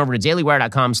member, head on over to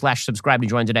dailywire.com/subscribe to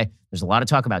join today. There's a lot of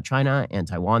talk about China and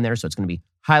Taiwan there, so it's going to be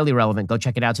highly relevant. Go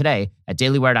check it out today at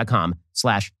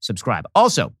dailywire.com/subscribe.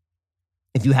 Also,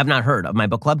 if you have not heard of my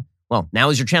book club, well, now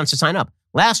is your chance to sign up.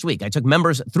 Last week, I took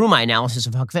members through my analysis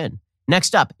of Huck Finn.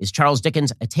 Next up is Charles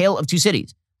Dickens' A Tale of Two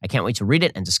Cities. I can't wait to read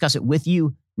it and discuss it with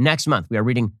you next month. We are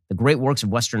reading the great works of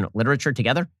Western literature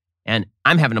together, and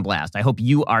I'm having a blast. I hope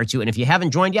you are too. And if you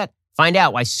haven't joined yet, find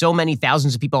out why so many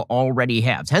thousands of people already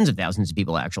have. Tens of thousands of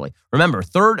people, actually. Remember,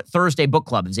 Third Thursday Book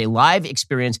Club is a live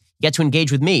experience. You get to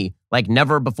engage with me like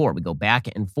never before. We go back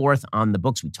and forth on the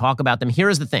books. We talk about them. Here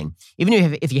is the thing. Even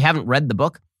if you haven't read the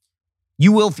book,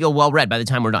 you will feel well read by the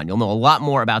time we're done. You'll know a lot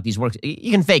more about these works.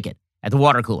 You can fake it at the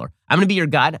water cooler. I'm going to be your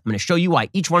guide. I'm going to show you why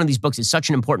each one of these books is such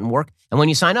an important work. And when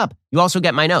you sign up, you also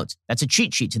get my notes. That's a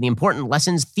cheat sheet to the important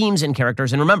lessons, themes, and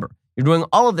characters. And remember, you're doing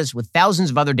all of this with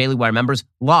thousands of other Daily Wire members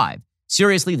live.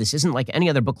 Seriously, this isn't like any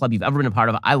other book club you've ever been a part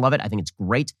of. I love it. I think it's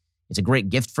great. It's a great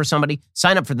gift for somebody.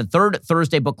 Sign up for the Third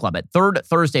Thursday Book Club at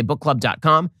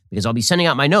thirdthursdaybookclub.com because I'll be sending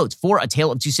out my notes for A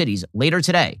Tale of Two Cities later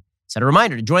today. Set a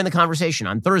reminder to join the conversation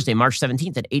on Thursday, March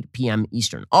 17th at 8 p.m.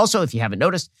 Eastern. Also, if you haven't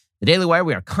noticed, the Daily Wire,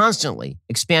 we are constantly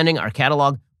expanding our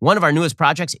catalog. One of our newest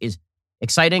projects is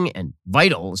exciting and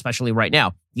vital, especially right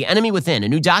now. The Enemy Within, a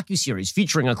new docuseries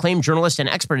featuring acclaimed journalist and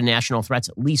expert in national threats,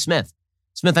 Lee Smith.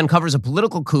 Smith uncovers a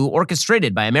political coup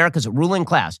orchestrated by America's ruling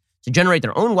class to generate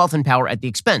their own wealth and power at the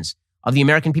expense of the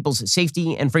American people's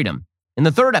safety and freedom. In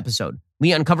the third episode,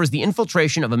 Lee uncovers the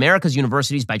infiltration of America's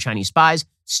universities by Chinese spies,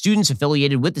 students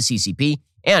affiliated with the CCP,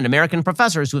 and American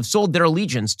professors who have sold their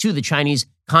allegiance to the Chinese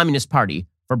Communist Party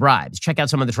for bribes. Check out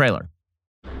some of the trailer.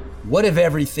 What if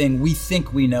everything we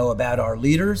think we know about our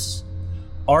leaders,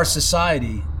 our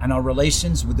society, and our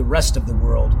relations with the rest of the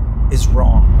world is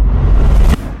wrong?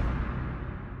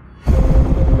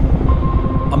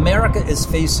 America is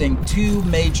facing two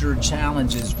major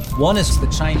challenges. One is the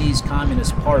Chinese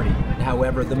Communist Party.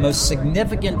 However, the most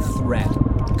significant threat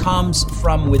comes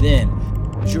from within.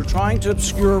 You're trying to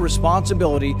obscure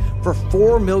responsibility for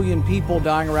 4 million people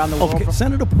dying around the world. Okay,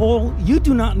 Senator Paul, you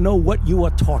do not know what you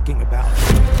are talking about.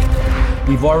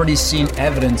 We've already seen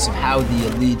evidence of how the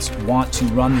elites want to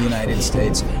run the United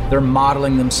States. They're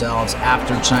modeling themselves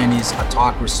after Chinese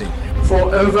autocracy.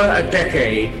 For over a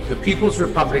decade, the People's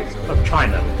Republic of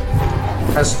China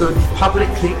has stood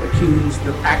publicly accused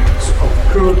of acts of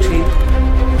cruelty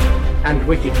and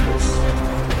wickedness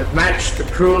that match the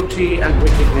cruelty and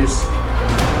wickedness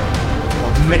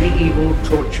of medieval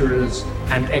torturers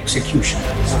and executioners.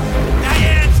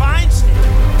 Dianne Feinstein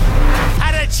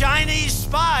had a Chinese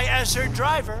spy as her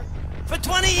driver for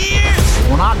 20 years.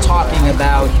 We're not talking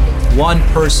about one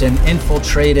person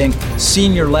infiltrating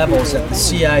senior levels at the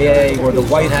CIA or the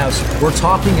White House. We're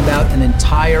talking about an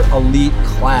entire elite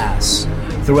class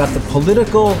throughout the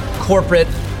political, corporate,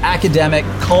 academic,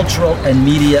 cultural, and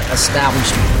media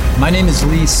establishment. My name is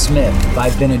Lee Smith.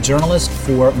 I've been a journalist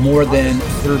for more than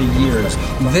 30 years.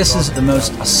 This is the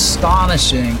most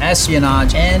astonishing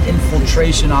espionage and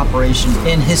infiltration operation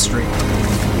in history.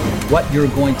 What you're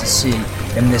going to see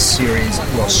in this series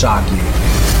will shock you.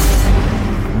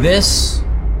 This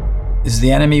is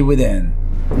The Enemy Within.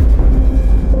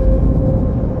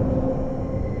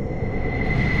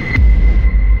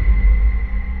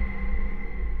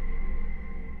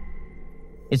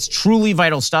 It's truly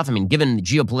vital stuff. I mean, given the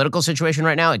geopolitical situation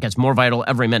right now, it gets more vital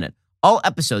every minute. All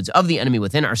episodes of The Enemy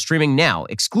Within are streaming now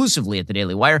exclusively at the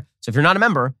Daily Wire. So if you're not a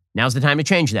member, now's the time to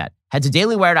change that. Head to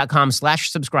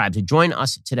dailywire.com/subscribe to join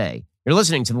us today. You're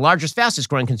listening to the largest, fastest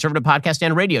growing conservative podcast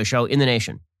and radio show in the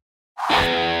nation.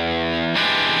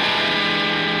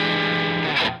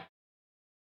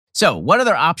 So what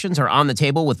other options are on the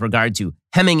table with regard to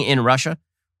hemming in Russia?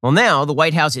 Well, now the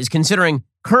White House is considering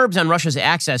curbs on Russia's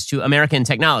access to American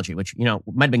technology, which, might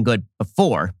have been good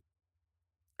before.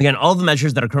 Again, all the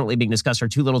measures that are currently being discussed are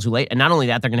too little too late. And not only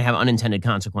that, they're going to have unintended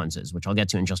consequences, which I'll get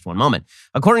to in just one moment.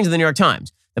 According to the New York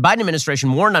Times, the Biden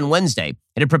administration warned on Wednesday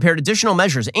it had prepared additional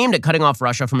measures aimed at cutting off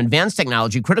Russia from advanced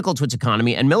technology critical to its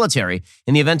economy and military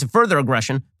in the event of further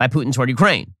aggression by Putin toward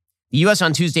Ukraine. The U.S.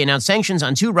 on Tuesday announced sanctions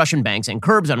on 2 Russian banks and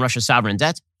curbs on Russia's sovereign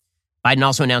debt. Biden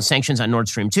also announced sanctions on Nord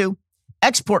Stream 2.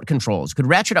 Export controls could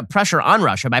ratchet up pressure on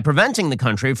Russia by preventing the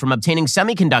country from obtaining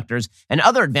semiconductors and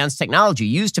other advanced technology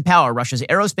used to power Russia's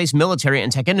aerospace, military,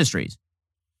 and tech industries.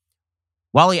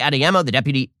 Wally Adeyemo, the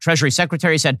Deputy Treasury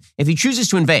Secretary, said if he chooses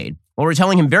to invade, what we're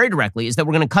telling him very directly is that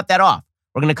we're going to cut that off.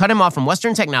 We're going to cut him off from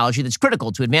Western technology that's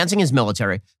critical to advancing his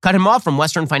military, cut him off from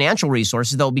Western financial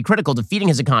resources that will be critical to feeding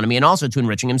his economy and also to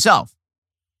enriching himself.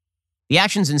 The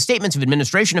actions and statements of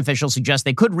administration officials suggest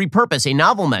they could repurpose a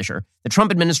novel measure the Trump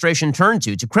administration turned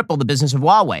to cripple the business of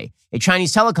Huawei, a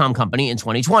Chinese telecom company, in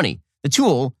 2020. The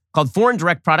tool, called Foreign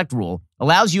Direct Product Rule,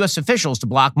 allows U.S. officials to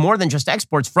block more than just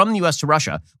exports from the U.S. to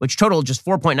Russia, which totaled just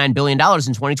 $4.9 billion in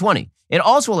 2020. It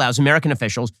also allows American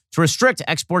officials to restrict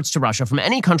exports to Russia from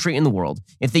any country in the world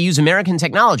if they use American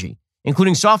technology,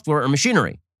 including software or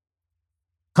machinery.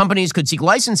 Companies could seek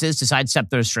licenses to sidestep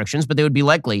the restrictions, but they would be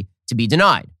likely to be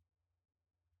denied.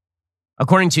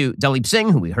 According to Dalip Singh,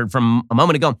 who we heard from a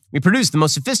moment ago, we produce the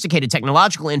most sophisticated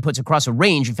technological inputs across a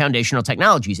range of foundational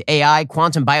technologies, AI,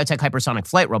 quantum, biotech, hypersonic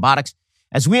flight, robotics.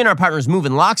 As we and our partners move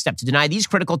in lockstep to deny these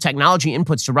critical technology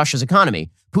inputs to Russia's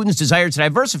economy, Putin's desire to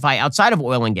diversify outside of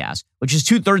oil and gas, which is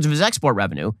 2/3 of his export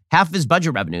revenue, half of his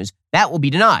budget revenues, that will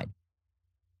be denied.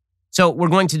 So we're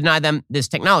going to deny them this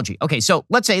technology. Okay, so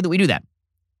let's say that we do that.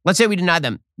 Let's say we deny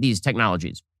them these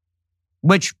technologies,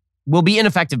 which will be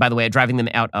ineffective, by the way, at driving them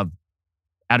out of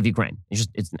Ukraine.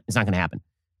 It's not going to happen.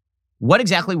 What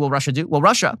exactly will Russia do? Well,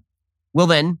 Russia will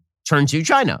then turn to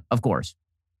China, of course.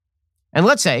 And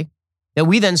let's say that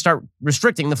we then start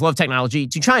restricting the flow of technology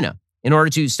to China in order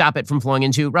to stop it from flowing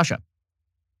into Russia.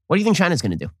 What do you think China's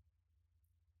going to do?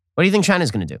 What do you think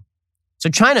China's going to do? So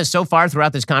China, so far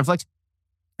throughout this conflict,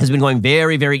 has been going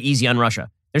very, very easy on Russia.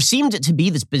 There seemed to be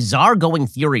this bizarre going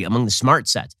theory among the smart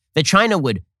set that China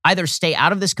would either stay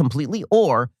out of this completely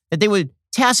or that they would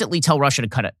tacitly tell Russia to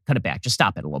cut it back, just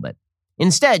stop it a little bit.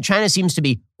 Instead, China seems to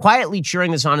be quietly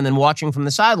cheering this on and then watching from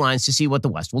the sidelines to see what the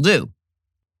West will do.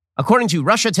 According to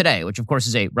Russia Today, which of course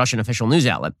is a Russian official news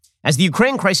outlet, as the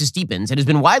Ukraine crisis deepens, it has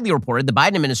been widely reported the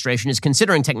Biden administration is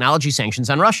considering technology sanctions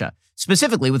on Russia,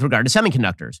 specifically with regard to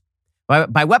semiconductors. By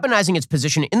weaponizing its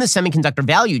position in the semiconductor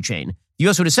value chain, the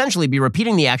U.S. would essentially be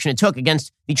repeating the action it took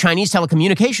against the Chinese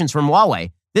telecommunications firm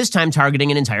Huawei, this time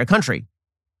targeting an entire country.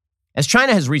 As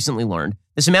China has recently learned,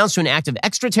 this amounts to an act of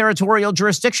extraterritorial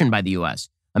jurisdiction by the U.S.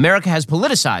 America has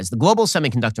politicized the global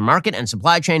semiconductor market and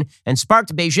supply chain and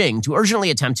sparked Beijing to urgently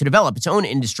attempt to develop its own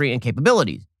industry and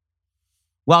capabilities.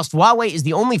 Whilst Huawei is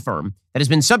the only firm that has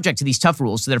been subject to these tough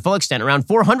rules to their full extent, around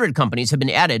 400 companies have been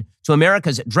added to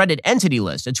America's dreaded entity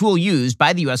list, a tool used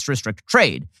by the U.S. to restrict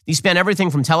trade. These span everything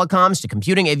from telecoms to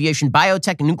computing, aviation,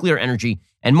 biotech, nuclear energy,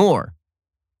 and more.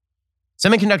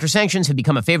 Semiconductor sanctions have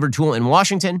become a favored tool in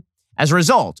Washington. As a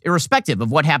result, irrespective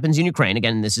of what happens in Ukraine,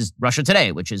 again, this is Russia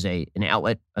Today, which is an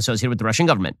outlet associated with the Russian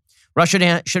government,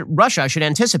 Russia should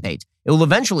anticipate it will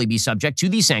eventually be subject to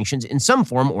these sanctions in some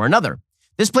form or another.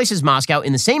 This places Moscow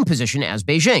in the same position as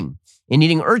Beijing, in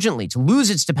needing urgently to lose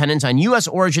its dependence on U.S.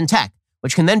 origin tech,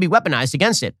 which can then be weaponized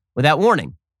against it without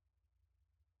warning.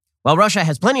 While Russia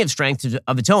has plenty of strength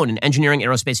of its own in engineering,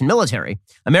 aerospace, and military,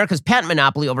 America's patent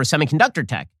monopoly over semiconductor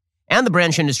tech and the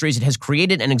branch industries it has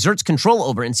created and exerts control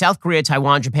over in South Korea,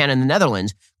 Taiwan, Japan, and the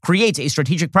Netherlands creates a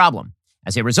strategic problem.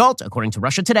 As a result, according to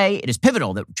Russia Today, it is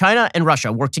pivotal that China and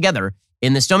Russia work together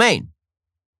in this domain.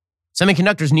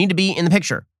 Semiconductors need to be in the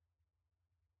picture.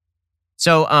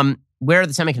 So, where are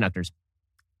the semiconductors?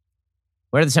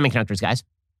 Where are the semiconductors, guys?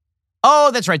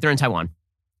 Oh, that's right, they're in Taiwan.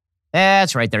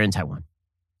 That's right, they're in Taiwan.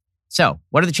 So,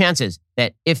 what are the chances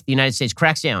that if the United States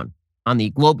cracks down on the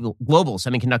global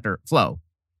semiconductor flow,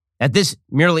 that this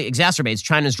merely exacerbates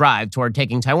China's drive toward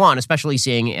taking Taiwan, especially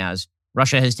seeing as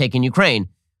Russia has taken Ukraine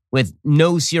with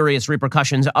no serious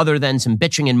repercussions other than some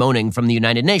bitching and moaning from the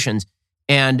United Nations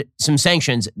and some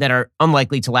sanctions that are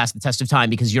unlikely to last the test of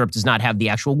time because Europe does not have the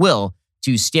actual will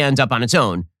to stand up on its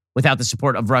own without the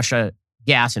support of Russia,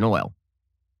 gas, and oil.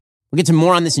 We'll get to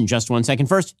more on this in just one second.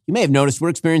 First, you may have noticed we're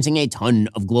experiencing a ton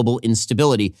of global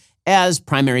instability as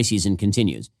primary season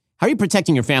continues. How are you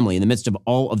protecting your family in the midst of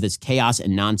all of this chaos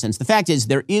and nonsense? The fact is,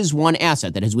 there is one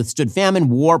asset that has withstood famine,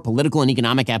 war, political, and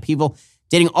economic upheaval,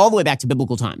 dating all the way back to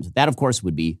biblical times. That, of course,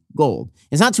 would be gold.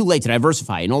 It's not too late to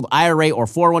diversify an old IRA or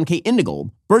 401k into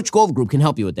gold. Birch Gold Group can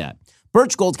help you with that.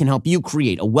 Birch Gold can help you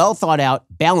create a well-thought-out,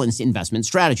 balanced investment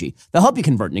strategy. They'll help you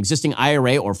convert an existing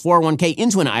IRA or 401k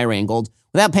into an IRA in gold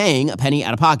without paying a penny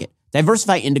out of pocket.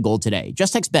 Diversify into gold today.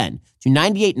 Just text BEN to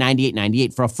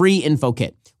 989898 for a free info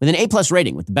kit. With an A-plus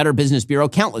rating with the Better Business Bureau,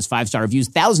 countless 5-star reviews,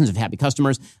 thousands of happy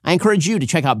customers, I encourage you to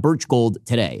check out Birch Gold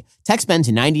today. Text BEN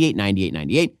to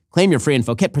 989898. Claim your free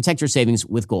info kit. Protect your savings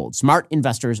with gold. Smart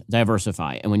investors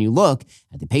diversify. And when you look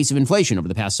at the pace of inflation over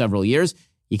the past several years,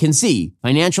 you can see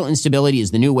financial instability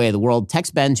is the new way of the world.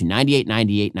 Text BEN to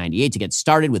 989898 to get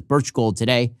started with Birch Gold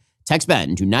today. Text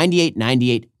BEN to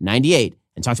 989898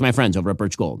 and talk to my friends over at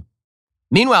Birch Gold.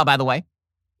 Meanwhile, by the way,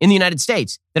 in the United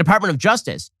States, the Department of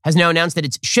Justice has now announced that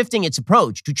it's shifting its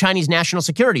approach to Chinese national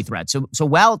security threats. So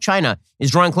while China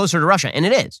is drawing closer to Russia, and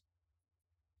it is,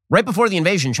 right before the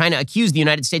invasion, China accused the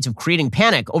United States of creating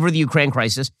panic over the Ukraine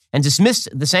crisis and dismissed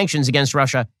the sanctions against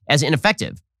Russia as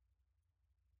ineffective.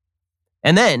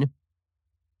 And then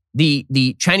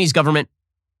the Chinese government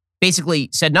basically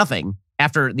said nothing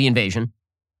after the invasion.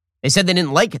 They said they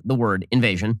didn't like the word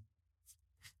invasion,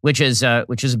 which is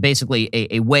basically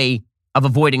a way of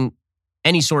avoiding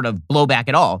any sort of blowback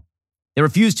at all. They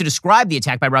refused to describe the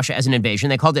attack by Russia as an invasion.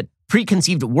 They called it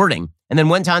preconceived wording, and then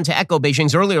went on to echo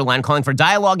Beijing's earlier line calling for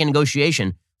dialogue and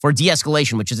negotiation for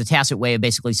de-escalation, which is a tacit way of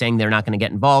basically saying they're not going to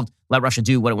get involved, let Russia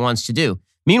do what it wants to do.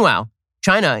 Meanwhile,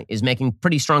 China is making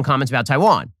pretty strong comments about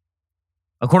Taiwan.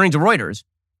 According to Reuters,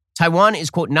 Taiwan is,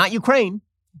 quote, not Ukraine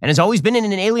and has always been an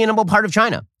inalienable part of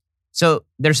China. So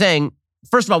they're saying,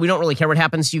 first of all, we don't really care what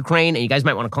happens to Ukraine, and you guys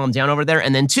might want to calm down over there.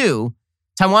 And then two,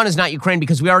 Taiwan is not Ukraine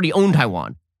because we already own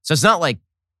Taiwan. So it's not like,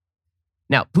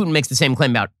 now Putin makes the same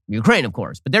claim about Ukraine, of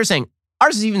course, but they're saying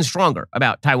ours is even stronger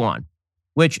about Taiwan,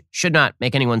 which should not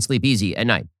make anyone sleep easy at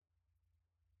night.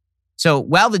 So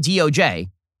while the DOJ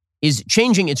is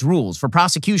changing its rules for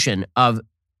prosecution of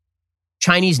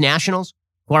Chinese nationals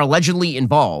who are allegedly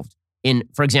involved in,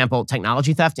 for example,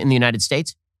 technology theft in the United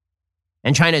States,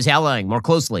 and China is allying more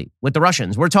closely with the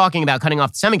Russians, we're talking about cutting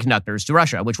off semiconductors to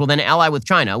Russia, which will then ally with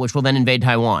China, which will then invade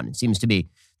Taiwan. It seems to be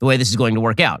the way this is going to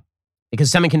work out, because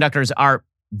semiconductors are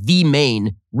the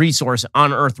main resource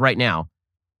on Earth right now.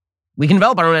 We can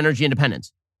develop our own energy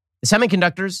independence. The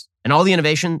semiconductors and all the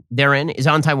innovation therein is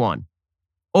on Taiwan.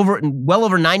 Well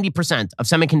over 90% of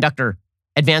semiconductor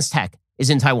advanced tech is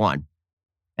in Taiwan,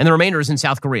 and the remainder is in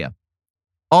South Korea,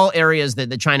 all areas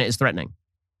that China is threatening.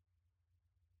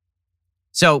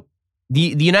 So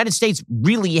the United States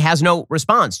really has no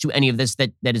response to any of this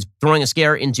that is throwing a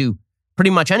scare into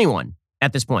pretty much anyone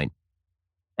at this point.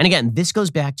 And again, this goes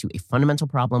back to a fundamental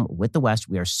problem with the West.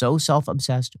 We are so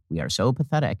self-obsessed. We are so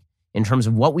pathetic in terms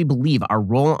of what we believe our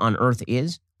role on Earth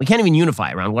is. We can't even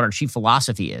unify around what our chief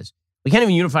philosophy is. We can't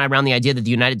even unify around the idea that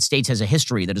the United States has a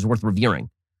history that is worth revering.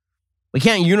 We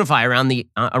can't unify around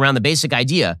the basic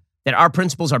idea that our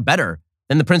principles are better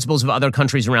than the principles of other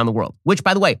countries around the world, which,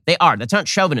 by the way, they are. That's not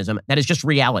chauvinism. That is just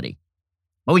reality.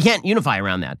 But we can't unify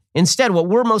around that. Instead, what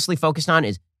we're mostly focused on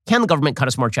is, can the government cut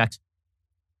us more checks?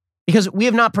 Because we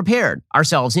have not prepared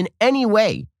ourselves in any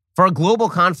way for a global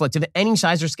conflict of any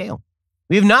size or scale.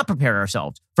 We have not prepared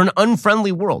ourselves for an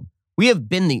unfriendly world. We have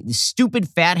been the stupid,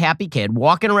 fat, happy kid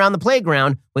walking around the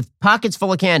playground with pockets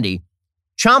full of candy,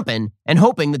 chomping and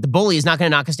hoping that the bully is not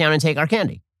going to knock us down and take our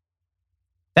candy.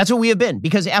 That's what we have been,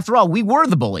 because after all, we were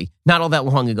the bully not all that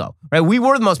long ago, right? We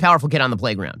were the most powerful kid on the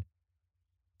playground.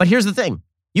 But here's the thing.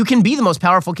 You can be the most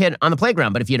powerful kid on the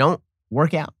playground, but if you don't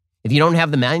work out, if you don't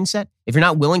have the mindset, if you're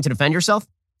not willing to defend yourself,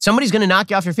 somebody's going to knock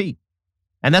you off your feet.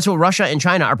 And that's what Russia and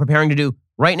China are preparing to do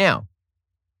right now.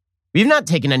 We've not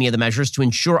taken any of the measures to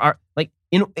ensure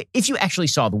if you actually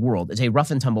saw the world as a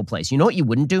rough and tumble place, you know what you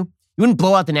wouldn't do? You wouldn't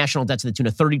blow out the national debt to the tune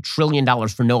of $30 trillion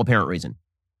for no apparent reason.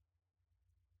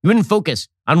 You wouldn't focus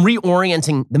on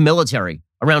reorienting the military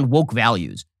around woke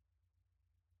values.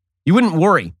 You wouldn't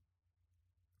worry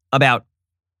about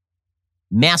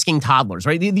masking toddlers,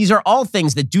 right? These are all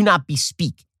things that do not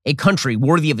bespeak a country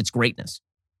worthy of its greatness.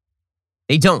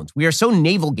 They don't. We are so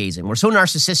navel-gazing. We're so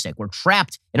narcissistic. We're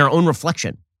trapped in our own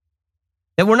reflection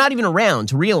that we're not even around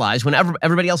to realize when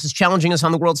everybody else is challenging us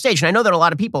on the world stage. And I know there are a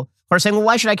lot of people who are saying, well,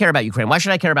 why should I care about Ukraine? Why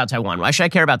should I care about Taiwan? Why should I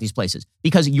care about these places?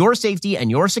 Because your safety and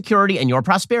your security and your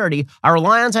prosperity are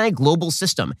reliant on a global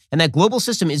system. And that global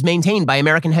system is maintained by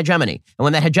American hegemony. And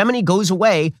when that hegemony goes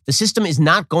away, the system is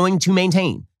not going to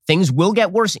maintain. Things will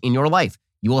get worse in your life.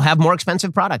 You will have more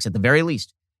expensive products at the very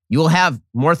least. You will have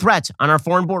more threats on our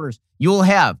foreign borders. You will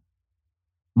have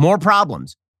more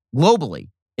problems globally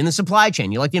in the supply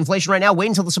chain. You like the inflation right now? Wait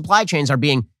until the supply chains are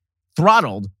being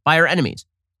throttled by our enemies.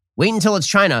 Wait until it's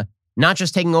China not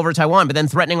just taking over Taiwan, but then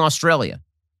threatening Australia.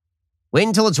 Wait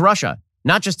until it's Russia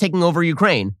not just taking over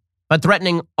Ukraine, but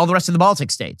threatening all the rest of the Baltic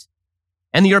states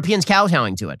and the Europeans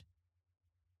kowtowing to it.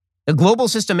 The global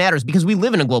system matters because we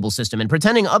live in a global system, and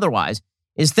pretending otherwise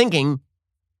is thinking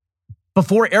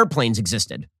before airplanes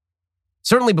existed,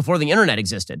 certainly before the internet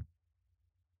existed.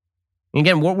 And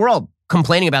again, we're all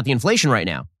complaining about the inflation right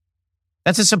now.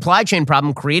 That's a supply chain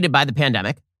problem created by the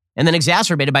pandemic and then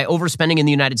exacerbated by overspending in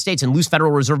the United States and loose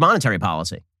Federal Reserve monetary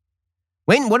policy.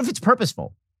 Wait, what if it's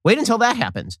purposeful? Wait until that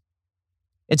happens.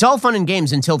 It's all fun and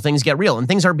games until things get real, and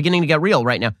things are beginning to get real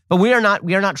right now. But we are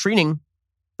not treating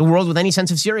the world with any sense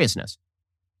of seriousness.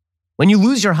 When you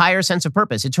lose your higher sense of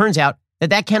purpose, it turns out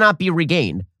that cannot be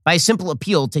regained by a simple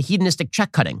appeal to hedonistic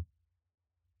check cutting.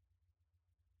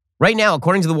 Right now,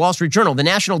 according to the Wall Street Journal, the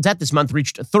national debt this month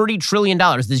reached $30 trillion.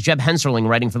 This is Jeb Henserling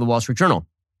writing for the Wall Street Journal.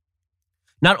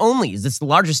 Not only is this the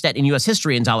largest debt in U.S.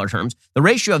 history in dollar terms, the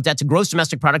ratio of debt to gross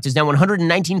domestic product is now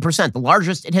 119%, the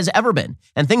largest it has ever been,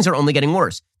 and things are only getting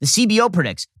worse. The CBO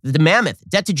predicts that the mammoth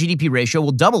debt to GDP ratio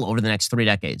will double over the next 3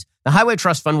 decades. The Highway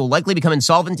Trust Fund will likely become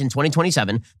insolvent in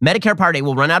 2027. Medicare Part A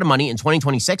will run out of money in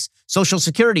 2026. Social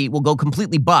Security will go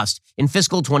completely bust in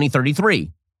fiscal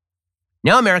 2033.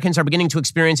 Now Americans are beginning to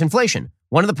experience inflation,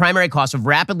 one of the primary costs of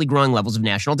rapidly growing levels of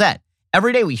national debt.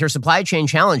 Every day we hear supply chain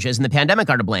challenges and the pandemic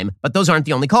are to blame, but those aren't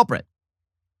the only culprit.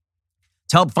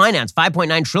 To help finance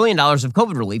 $5.9 trillion of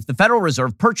COVID relief, the Federal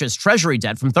Reserve purchased Treasury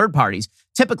debt from third parties,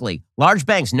 typically large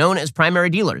banks known as primary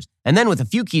dealers. And then with a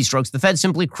few keystrokes, the Fed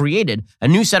simply created a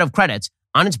new set of credits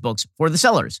on its books for the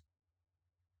sellers.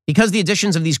 Because of the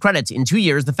additions of these credits, in 2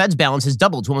 years, the Fed's balance has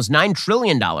doubled to almost $9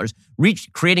 trillion,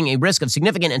 creating a risk of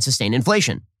significant and sustained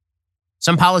inflation.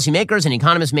 Some policymakers and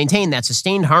economists maintain that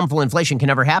sustained harmful inflation can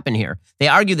never happen here. They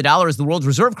argue the dollar is the world's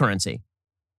reserve currency.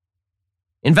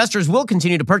 Investors will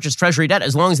continue to purchase Treasury debt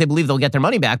as long as they believe they'll get their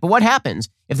money back. But what happens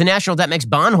if the national debt makes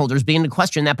bondholders begin to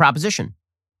question that proposition?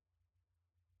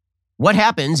 What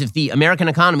happens if the American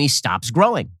economy stops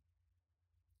growing?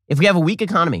 If we have a weak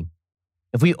economy,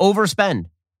 if we overspend,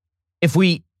 if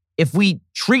we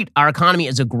treat our economy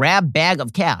as a grab bag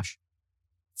of cash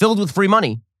filled with free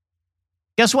money,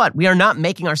 guess what? We are not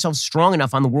making ourselves strong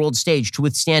enough on the world stage to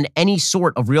withstand any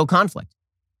sort of real conflict.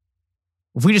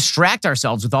 If we distract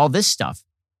ourselves with all this stuff,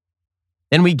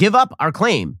 then we give up our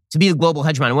claim to be the global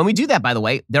hegemon. And when we do that, by the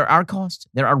way, there are costs.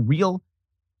 There are real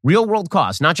world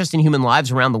costs, not just in human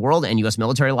lives around the world and U.S.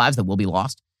 military lives that will be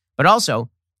lost, but also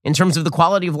in terms of the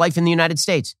quality of life in the United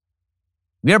States.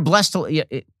 We are blessed to,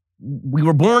 we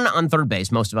were born on third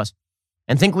base, most of us,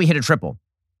 and think we hit a triple.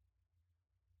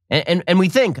 And we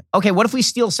think, okay, what if we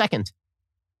steal second?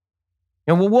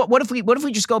 You know, what if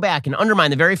we just go back and undermine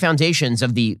the very foundations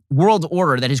of the world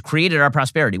order that has created our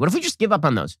prosperity? What if we just give up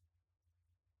on those?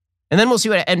 And then we'll see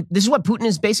what, and this is what Putin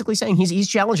is basically saying. He's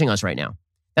challenging us right now.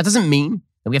 That doesn't mean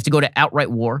that we have to go to outright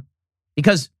war,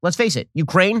 because let's face it,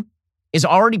 Ukraine is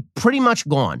already pretty much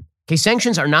gone. Okay,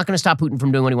 sanctions are not going to stop Putin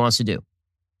from doing what he wants to do.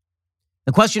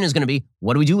 The question is going to be,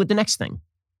 what do we do with the next thing?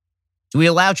 Do we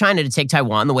allow China to take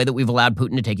Taiwan the way that we've allowed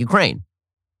Putin to take Ukraine?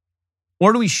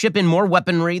 Or do we ship in more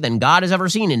weaponry than God has ever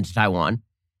seen into Taiwan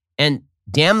and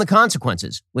damn the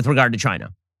consequences with regard to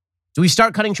China? Do we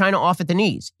start cutting China off at the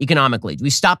knees economically? Do we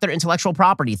stop their intellectual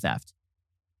property theft?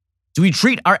 Do we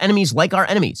treat our enemies like our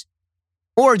enemies?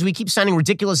 Or do we keep signing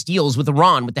ridiculous deals with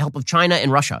Iran with the help of China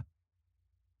and Russia?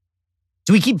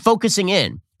 Do we keep focusing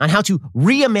in on how to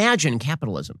reimagine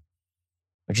capitalism,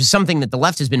 which is something that the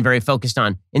left has been very focused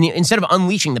on? Instead of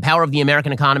unleashing the power of the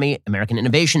American economy, American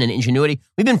innovation and ingenuity,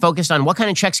 we've been focused on what kind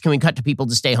of checks can we cut to people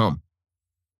to stay home?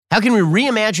 How can we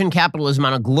reimagine capitalism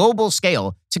on a global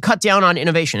scale to cut down on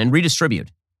innovation and redistribute?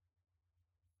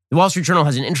 The Wall Street Journal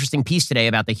has an interesting piece today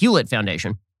about the Hewlett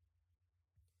Foundation. It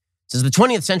says the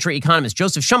 20th century economist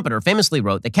Joseph Schumpeter famously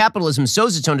wrote that capitalism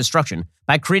sows its own destruction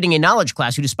by creating a knowledge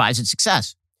class who despise its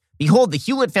success. Behold, the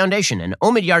Hewlett Foundation and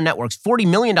Omidyar Network's $40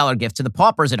 million gift to the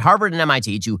paupers at Harvard and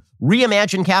MIT to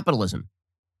reimagine capitalism.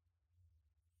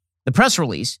 The press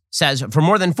release says, for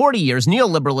more than 40 years,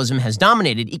 neoliberalism has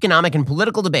dominated economic and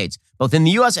political debates, both in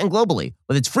the U.S. and globally,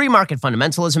 with its free market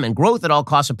fundamentalism and growth at all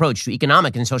costs approach to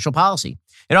economic and social policy.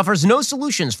 It offers no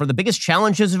solutions for the biggest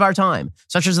challenges of our time,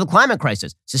 such as the climate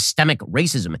crisis, systemic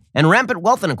racism, and rampant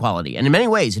wealth inequality. And in many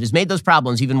ways, it has made those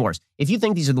problems even worse. If you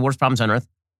think these are the worst problems on earth,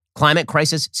 climate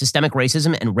crisis, systemic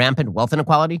racism, and rampant wealth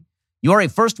inequality, you are a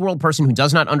first world person who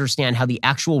does not understand how the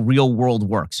actual real world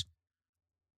works.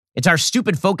 It's our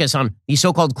stupid focus on the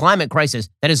so-called climate crisis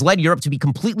that has led Europe to be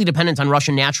completely dependent on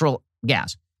Russian natural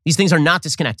gas. These things are not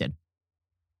disconnected.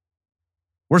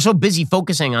 We're so busy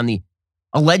focusing on the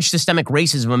alleged systemic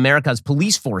racism of America's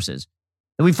police forces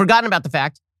that we've forgotten about the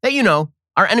fact that,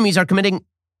 our enemies are committing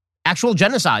actual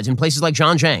genocides in places like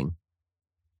Xinjiang.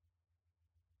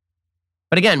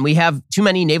 But again, we have too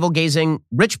many navel-gazing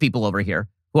rich people over here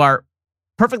who are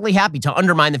perfectly happy to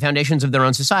undermine the foundations of their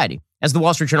own society. As the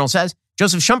Wall Street Journal says,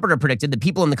 Joseph Schumpeter predicted that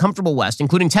people in the comfortable West,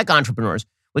 including tech entrepreneurs,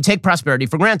 would take prosperity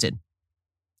for granted.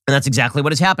 And that's exactly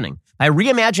what is happening. By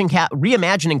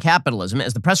reimagining capitalism,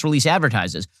 as the press release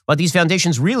advertises, what these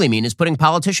foundations really mean is putting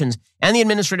politicians and the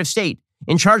administrative state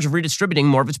in charge of redistributing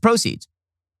more of its proceeds.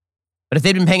 But if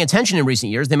they'd been paying attention in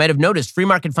recent years, they might have noticed free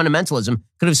market fundamentalism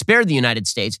could have spared the United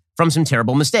States from some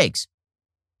terrible mistakes.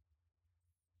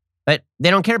 But they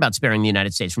don't care about sparing the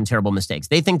United States from terrible mistakes.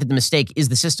 They think that the mistake is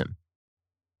the system.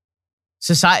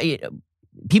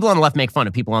 People on the left make fun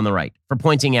of people on the right for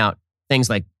pointing out things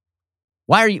like,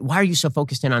 why are you so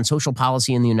focused in on social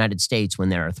policy in the United States when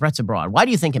there are threats abroad? Why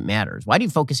do you think it matters? Why do you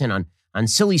focus in on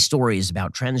silly stories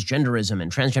about transgenderism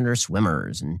and transgender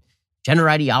swimmers and gender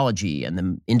ideology and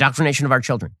the indoctrination of our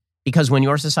children? Because when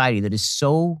your society that is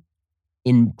so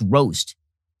engrossed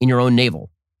in your own navel,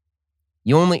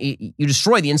 you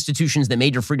destroy the institutions that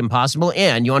made your freedom possible,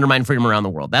 and you undermine freedom around the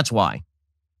world. That's why.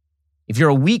 If you're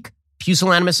a weak,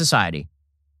 pusillanimous society,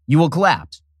 you will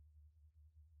collapse.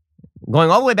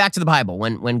 Going all the way back to the Bible,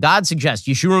 when God suggests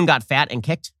Yeshurun got fat and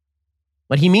kicked,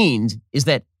 what he means is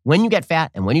that when you get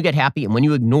fat and when you get happy and when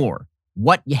you ignore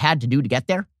what you had to do to get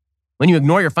there, when you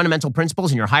ignore your fundamental principles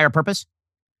and your higher purpose,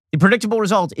 the predictable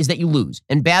result is that you lose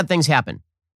and bad things happen.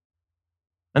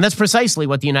 And that's precisely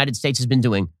what the United States has been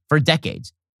doing for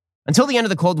decades. Until the end of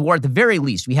the Cold War, at the very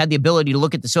least, we had the ability to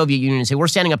look at the Soviet Union and say, we're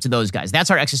standing up to those guys.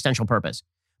 That's our existential purpose.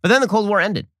 But then the Cold War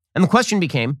ended. And the question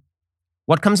became,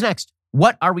 what comes next?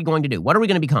 What are we going to do? What are we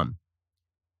going to become?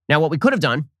 Now, what we could have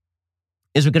done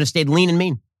is we could have stayed lean and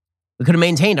mean. We could have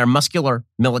maintained our muscular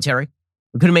military.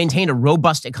 We could have maintained a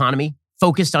robust economy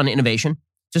focused on innovation.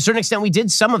 To a certain extent, we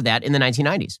did some of that in the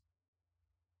 1990s.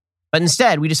 But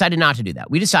instead, we decided not to do that.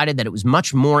 We decided that it was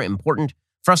much more important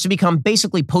for us to become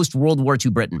basically post-World War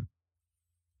II Britain.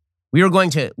 We were going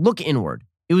to look inward.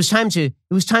 It was time to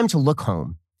look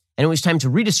home. And it was time to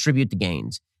redistribute the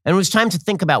gains. And it was time to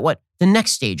think about what the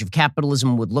next stage of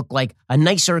capitalism would look like, a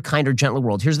nicer, kinder, gentler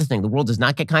world. Here's the thing. The world does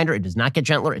not get kinder. It does not get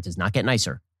gentler. It does not get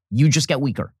nicer. You just get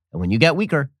weaker. And when you get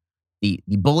weaker, the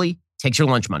bully takes your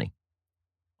lunch money.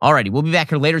 Alrighty, we'll be back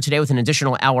here later today with an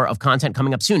additional hour of content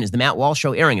coming up soon. Is the Matt Walsh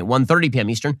Show airing at 1:30 p.m.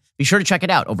 Eastern. Be sure to check it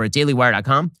out over at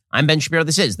dailywire.com. I'm Ben Shapiro.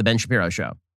 This is The Ben Shapiro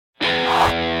Show.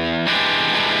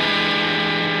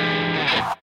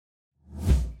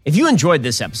 If you enjoyed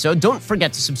this episode, don't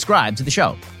forget to subscribe to the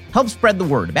show. Help spread the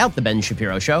word about The Ben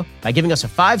Shapiro Show by giving us a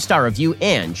 5-star review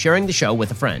and sharing the show with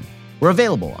a friend. We're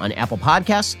available on Apple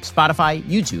Podcasts, Spotify,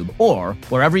 YouTube, or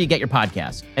wherever you get your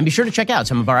podcasts. And be sure to check out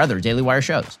some of our other Daily Wire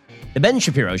shows. The Ben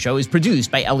Shapiro Show is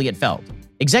produced by Elliot Feld.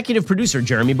 Executive producer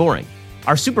Jeremy Boring.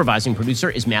 Our supervising producer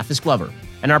is Mathis Glover.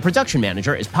 And our production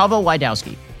manager is Pavel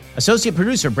Wydowski. Associate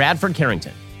producer Bradford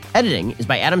Carrington. Editing is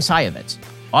by Adam Sayevitz.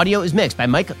 Audio is mixed by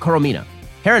Mike Coromina.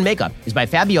 Hair and makeup is by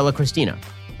Fabiola Cristina.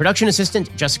 Production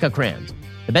assistant Jessica Kranz.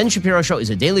 The Ben Shapiro Show is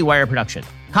a Daily Wire production.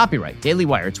 Copyright Daily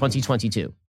Wire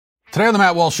 2022. Today on the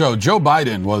Matt Walsh Show, Joe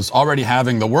Biden was already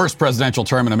having the worst presidential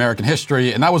term in American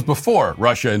history, and that was before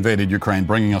Russia invaded Ukraine,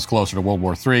 bringing us closer to World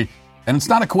War III. And it's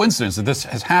not a coincidence that this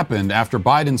has happened after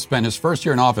Biden spent his first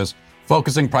year in office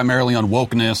focusing primarily on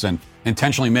wokeness and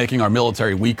intentionally making our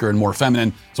military weaker and more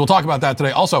feminine. So we'll talk about that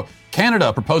today. Also,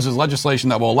 Canada proposes legislation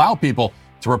that will allow people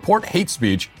to report hate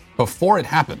speech before it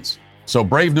happens. So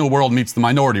Brave New World meets the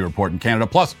Minority Report in Canada,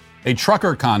 plus a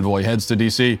trucker convoy heads to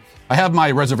D.C. I have my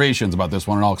reservations about this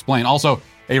one, and I'll explain. Also,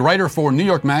 a writer for New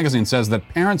York Magazine says that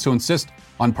parents who insist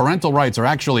on parental rights are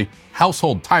actually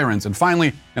household tyrants. And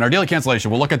finally, in our daily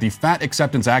cancellation, we'll look at the fat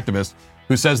acceptance activist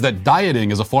who says that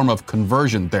dieting is a form of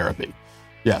conversion therapy.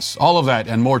 Yes, all of that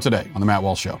and more today on The Matt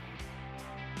Walsh Show.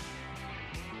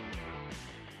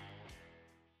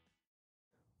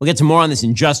 We'll get to more on this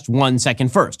in just 1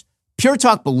 second. First, Pure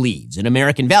Talk believes in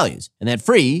American values, and that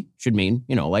free should mean,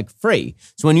 like free.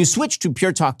 So when you switch to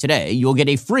Pure Talk today, you'll get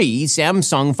a free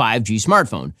Samsung 5G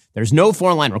smartphone. There's no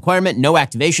foreign-line requirement, no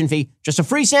activation fee, just a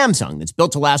free Samsung that's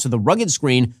built to last with a rugged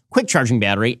screen, quick charging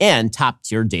battery, and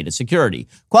top-tier data security.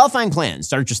 Qualifying plans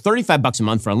start at just $35 a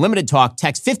month for unlimited talk,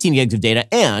 text, 15 gigs of data,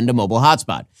 and a mobile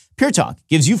hotspot. Pure Talk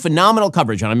gives you phenomenal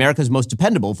coverage on America's most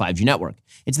dependable 5G network.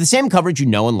 It's the same coverage you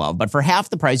know and love, but for half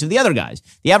the price of the other guys.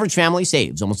 The average family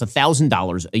saves almost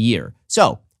 $1,000 a year.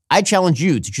 So, I challenge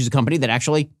you to choose a company that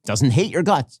actually doesn't hate your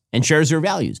guts and shares your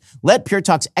values. Let Pure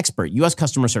Talk's expert U.S.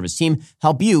 customer service team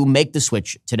help you make the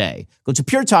switch today. Go to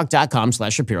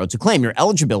puretalk.com/Shapiro to claim your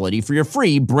eligibility for your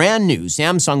free brand new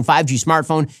Samsung 5G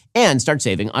smartphone and start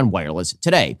saving on wireless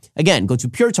today. Again, go to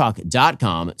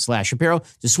puretalk.com/Shapiro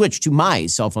to switch to my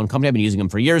cell phone company. I've been using them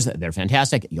for years. They're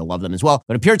fantastic. You'll love them as well.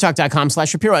 Go to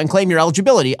puretalk.com/Shapiro and claim your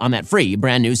eligibility on that free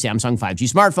brand new Samsung 5G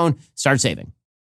smartphone. Start saving.